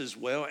us as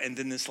well. And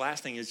then this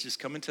last thing is just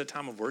coming to a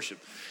time of worship.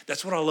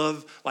 That's what I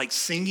love, like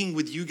singing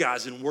with you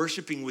guys and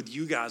worshiping with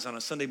you guys on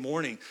a Sunday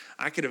morning.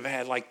 I could have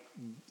had like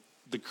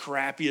the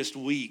crappiest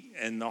week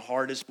and the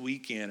hardest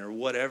weekend or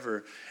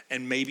whatever,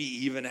 and maybe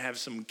even have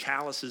some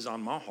calluses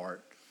on my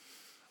heart,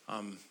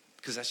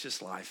 because that's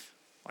just life.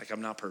 Like,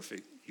 I'm not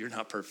perfect. You're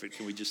not perfect.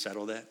 Can we just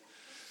settle that?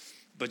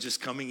 But just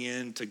coming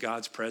into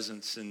God's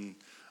presence and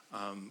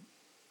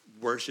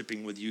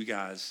worshiping with you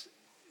guys,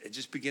 it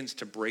just begins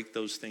to break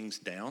those things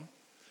down.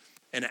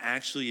 And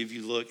actually, if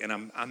you look,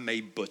 and I may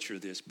butcher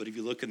this, but if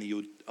you look in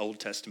the Old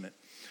Testament,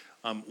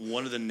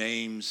 one of the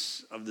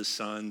names of the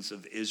sons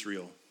of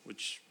Israel,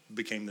 which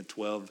became the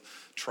 12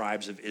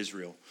 tribes of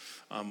Israel.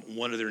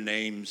 One of their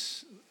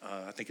names,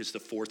 I think it's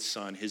the fourth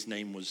son, his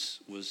name was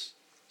does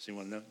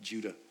anyone know?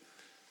 Judah.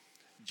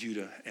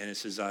 And it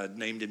says, I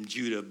named him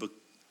Judah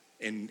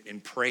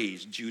in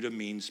praise. Judah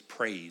means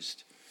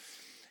praised.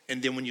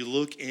 And then when you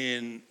look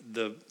in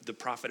the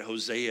prophet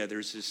Hosea,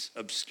 there's this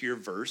obscure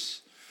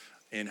verse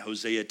in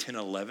Hosea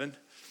 10:11,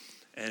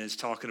 and it's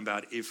talking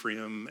about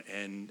Ephraim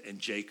and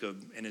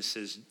Jacob, and it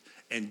says,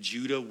 and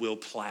Judah will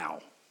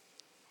plow.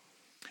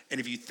 And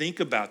if you think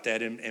about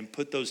that and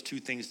put those two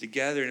things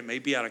together, and it may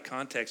be out of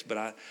context,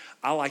 but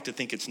I like to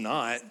think it's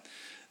not,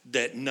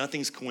 that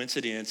nothing's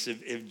coincidence.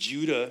 If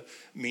Judah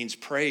means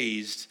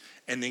praised,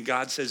 and then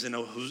God says in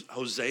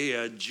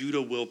Hosea,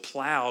 Judah will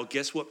plow,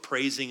 guess what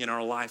praising in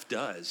our life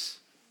does?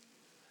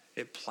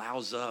 It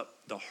plows up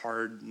the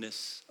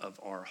hardness of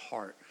our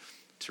heart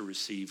to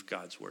receive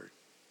God's word.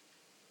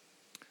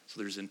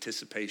 So there's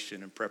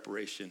anticipation and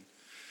preparation.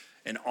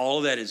 And all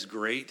of that is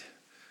great.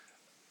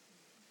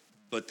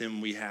 But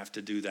then we have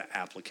to do the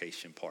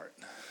application part.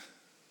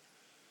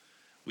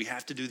 We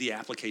have to do the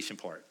application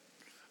part,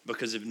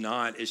 because if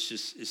not, it's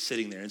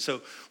sitting there. And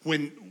so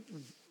when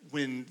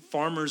when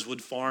farmers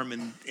would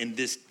farm in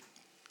this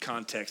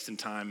context and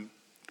time,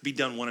 it could be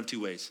done one of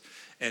two ways.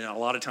 And a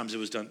lot of times it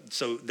was done,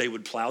 so they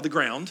would plow the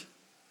ground,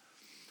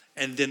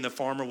 and then the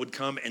farmer would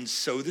come and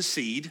sow the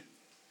seed,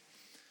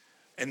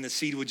 and the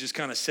seed would just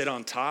kind of sit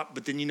on top.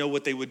 But then you know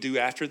what they would do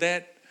after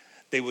that?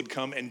 They would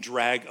come and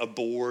drag a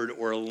board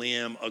or a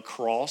limb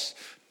across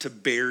to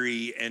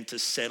bury and to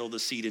settle the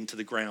seed into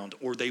the ground.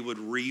 Or they would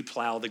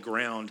re-plow the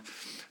ground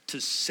to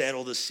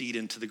settle the seed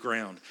into the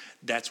ground.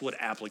 That's what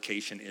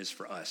application is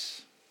for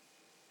us.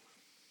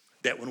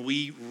 That when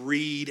we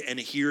read and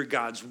hear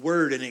God's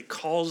word and it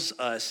calls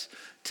us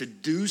to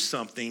do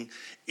something,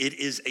 it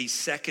is a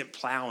second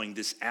plowing,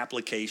 this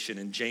application.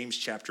 In James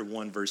chapter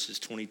 1, verses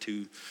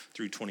 22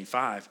 through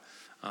 25,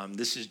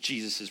 this is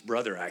Jesus'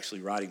 brother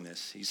actually writing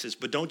this. He says,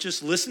 but don't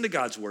just listen to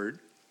God's word.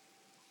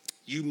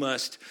 You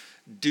must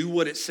do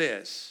what it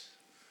says.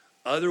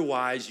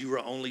 Otherwise, you are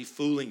only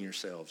fooling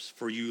yourselves.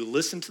 For you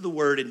listen to the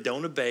word and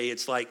don't obey.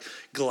 It's like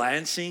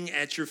glancing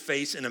at your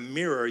face in a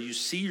mirror. You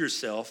see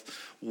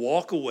yourself,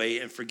 walk away,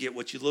 and forget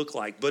what you look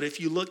like. But if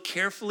you look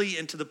carefully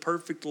into the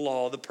perfect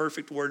law, the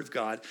perfect word of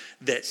God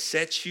that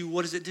sets you,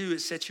 what does it do?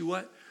 It sets you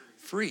what?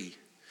 Free.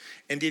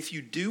 And if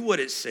you do what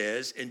it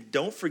says and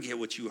don't forget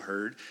what you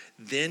heard,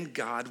 then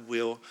God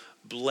will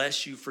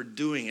bless you for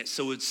doing it.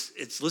 So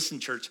it's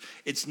listen, church,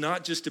 it's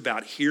not just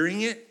about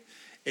hearing it.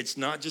 It's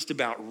not just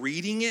about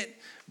reading it,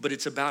 but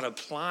it's about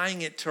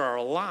applying it to our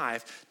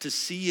life to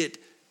see it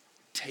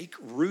take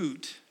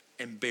root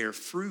and bear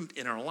fruit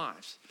in our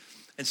lives.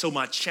 And so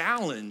my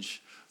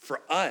challenge for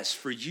us,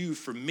 for you,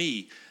 for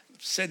me,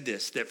 said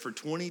this, that for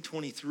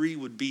 2023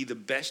 would be the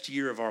best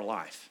year of our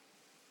life.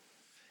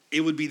 It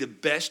would be the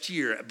best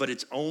year, but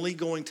it's only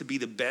going to be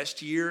the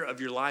best year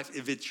of your life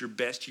if it's your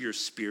best year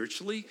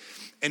spiritually.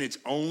 And it's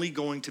only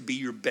going to be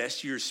your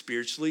best year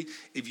spiritually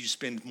if you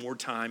spend more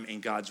time in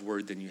God's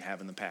word than you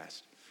have in the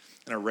past.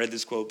 And I read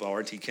this quote by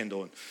R.T.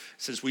 Kendall. And it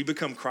says, we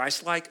become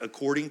Christ-like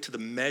according to the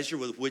measure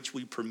with which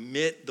we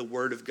permit the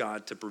word of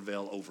God to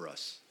prevail over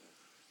us.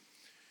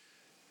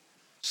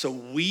 So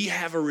we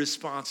have a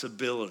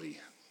responsibility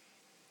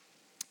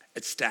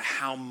as to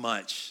how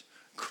much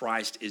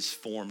Christ is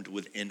formed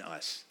within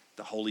us.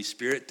 The Holy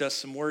Spirit does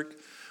some work.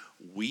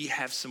 We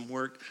have some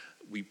work.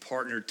 We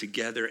partner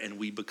together and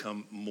we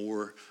become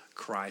more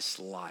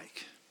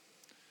Christ-like.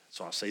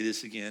 So I'll say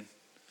this again.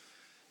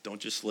 Don't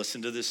just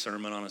listen to this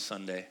sermon on a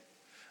Sunday,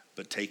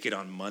 but take it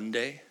on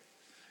Monday.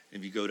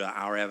 If you go to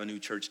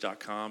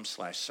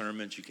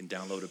ouravenuechurch.com/sermons, you can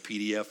download a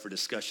PDF for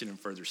discussion and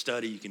further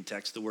study. You can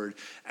text the word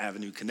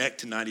Avenue Connect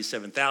to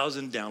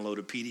 97,000, download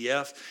a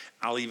PDF.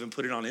 I'll even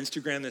put it on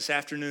Instagram this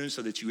afternoon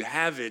so that you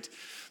have it,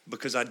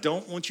 because I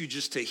don't want you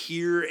just to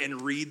hear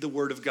and read the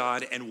word of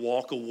God and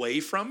walk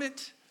away from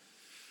it,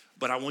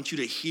 but I want you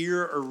to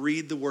hear or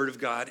read the word of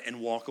God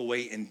and walk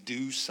away and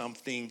do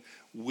something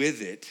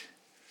with it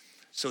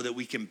so that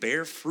we can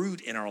bear fruit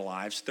in our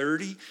lives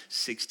 30,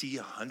 60,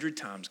 100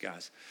 times,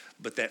 guys.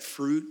 But that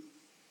fruit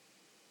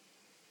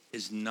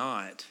is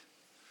not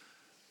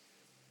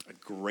a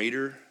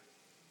greater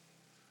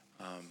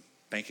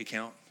bank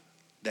account.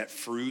 That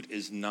fruit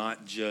is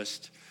not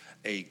just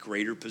a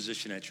greater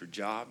position at your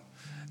job.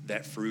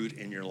 That fruit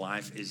in your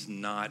life is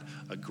not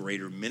a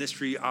greater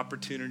ministry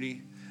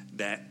opportunity.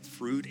 That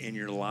fruit in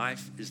your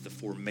life is the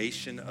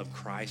formation of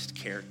Christ's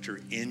character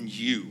in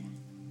you.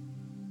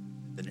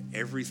 Then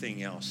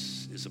everything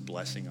else is a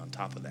blessing on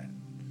top of that.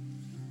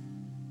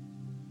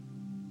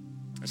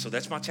 And so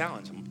that's my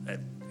challenge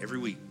every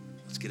week.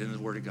 Let's get into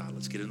the Word of God.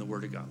 Let's get in the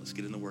Word of God. Let's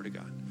get in the Word of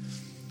God.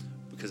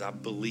 Because I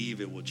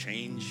believe it will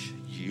change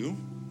you.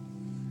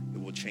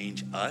 It will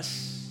change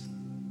us.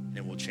 And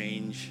it will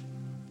change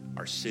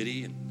our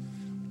city. And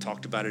we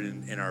talked about it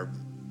in our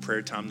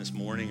prayer time this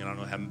morning. And I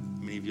don't know how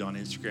many of you on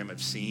Instagram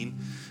have seen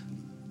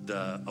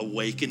the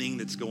awakening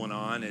that's going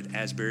on at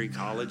Asbury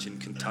College in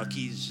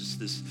Kentucky. It's just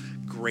this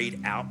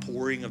great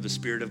outpouring of the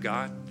Spirit of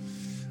God.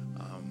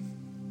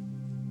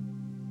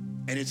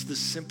 And it's the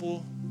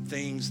simple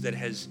things that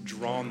has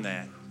drawn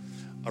that,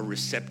 a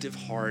receptive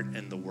heart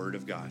and the Word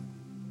of God.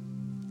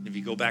 If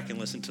you go back and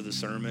listen to the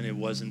sermon, it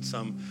wasn't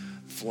some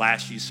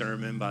flashy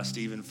sermon by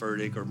Stephen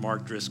Furtick or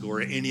Mark Driscoll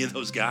or any of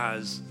those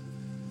guys.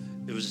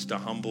 It was just a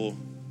humble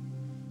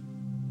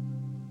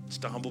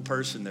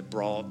person that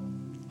brought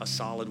a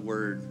solid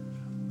word,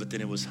 but then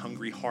it was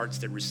hungry hearts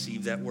that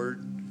received that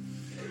word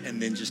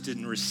and then just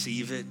didn't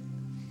receive it,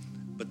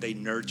 but they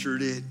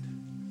nurtured it,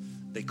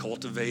 they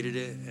cultivated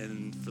it,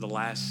 and for the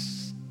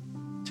last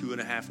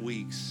 2.5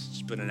 weeks,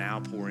 it's been an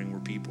outpouring where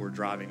people are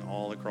driving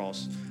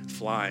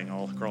flying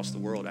all across the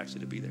world actually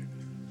to be there.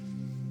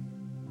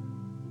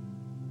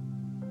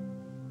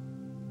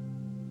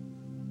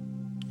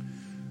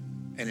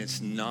 And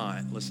it's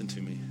not, listen to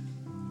me,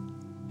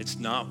 it's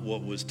not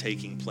what was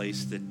taking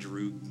place that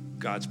drew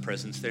God's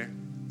presence there.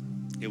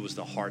 It was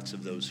the hearts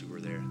of those who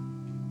were there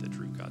that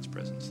drew God's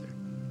presence there.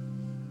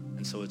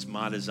 And so it's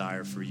my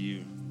desire for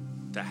you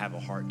to have a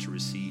heart to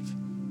receive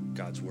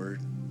God's word,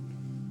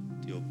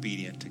 to be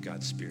obedient to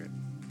God's Spirit.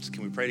 So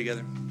can we pray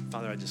together?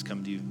 Father, I just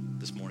come to you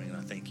this morning and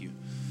I thank you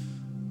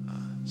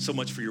so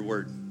much for your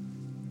word.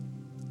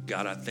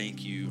 God, I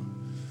thank you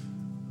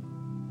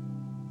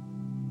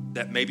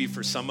that maybe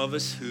for some of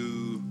us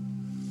who,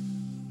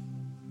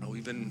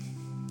 we've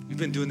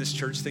been doing this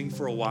church thing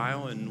for a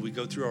while, and we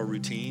go through our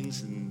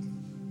routines,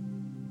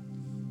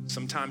 and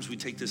sometimes we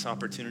take this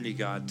opportunity,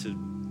 God,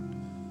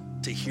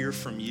 to hear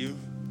from you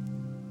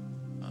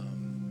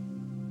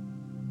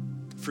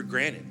for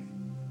granted,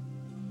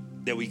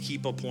 that we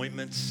keep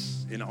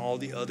appointments in all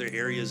the other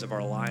areas of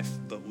our life,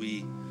 but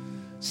we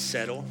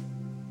settle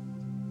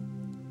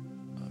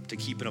to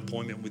keep an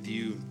appointment with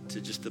you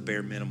to just the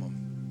bare minimum.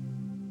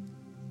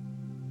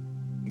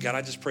 God,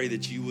 I just pray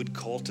that you would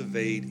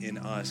cultivate in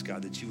us,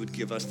 God, that you would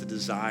give us the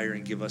desire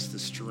and give us the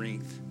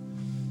strength,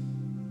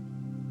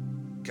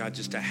 God,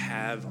 just to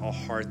have a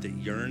heart that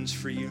yearns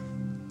for you,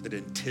 that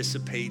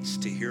anticipates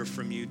to hear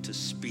from you, to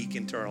speak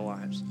into our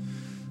lives,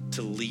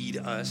 to lead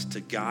us,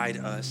 to guide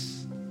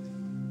us,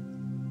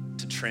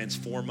 to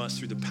transform us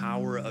through the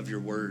power of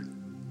your word.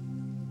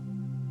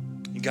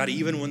 And God,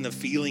 even when the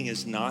feeling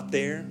is not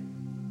there,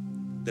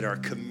 that our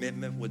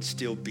commitment would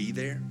still be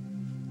there,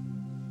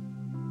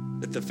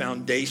 that the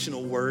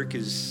foundational work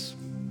it's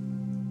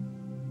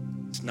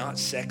not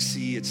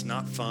sexy, it's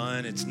not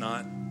fun, it's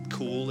not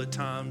cool at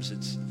times,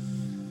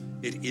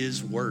 it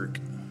is work.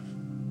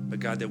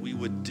 But God, that we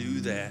would do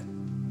that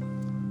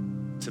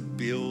to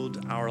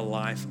build our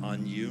life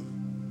on you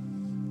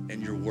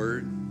and your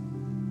word.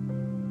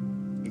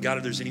 And God,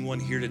 if there's anyone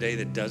here today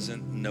that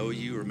doesn't know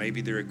you, or maybe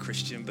they're a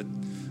Christian, but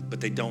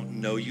they don't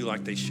know you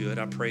like they should,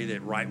 I pray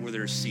that right where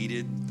they're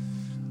seated,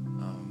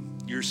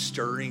 you're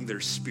stirring their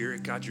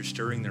spirit, God, you're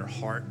stirring their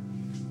heart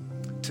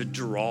to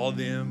draw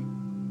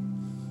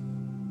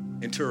them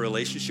into a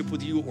relationship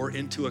with you, or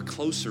into a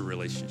closer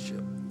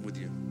relationship with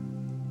you.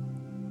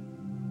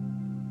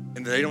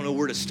 And they don't know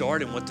where to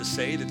start and what to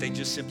say, that they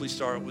just simply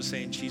start with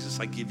saying,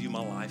 Jesus, I give you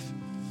my life.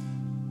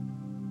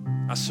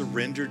 I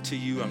surrender to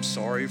you. I'm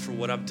sorry for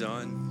what I've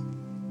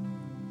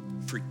done.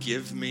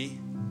 Forgive me.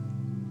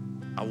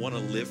 I want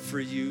to live for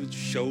you.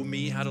 Show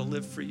me how to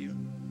live for you.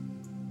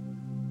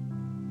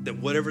 That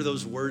whatever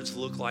those words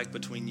look like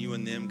between you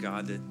and them,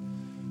 God,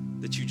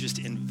 that you just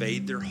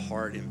invade their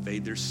heart,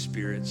 invade their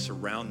spirit,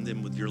 surround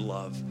them with your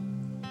love.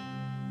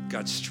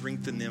 God,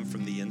 strengthen them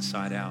from the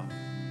inside out.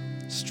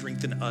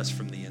 Strengthen us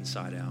from the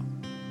inside out.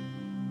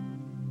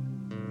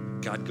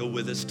 God, go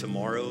with us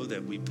tomorrow,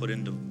 that we put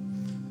into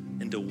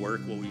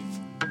work what we've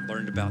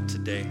learned about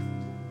today.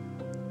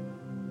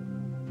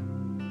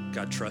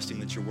 God, trusting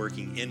that you're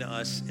working in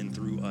us and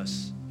through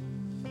us,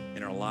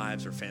 in our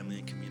lives, our family,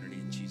 and community.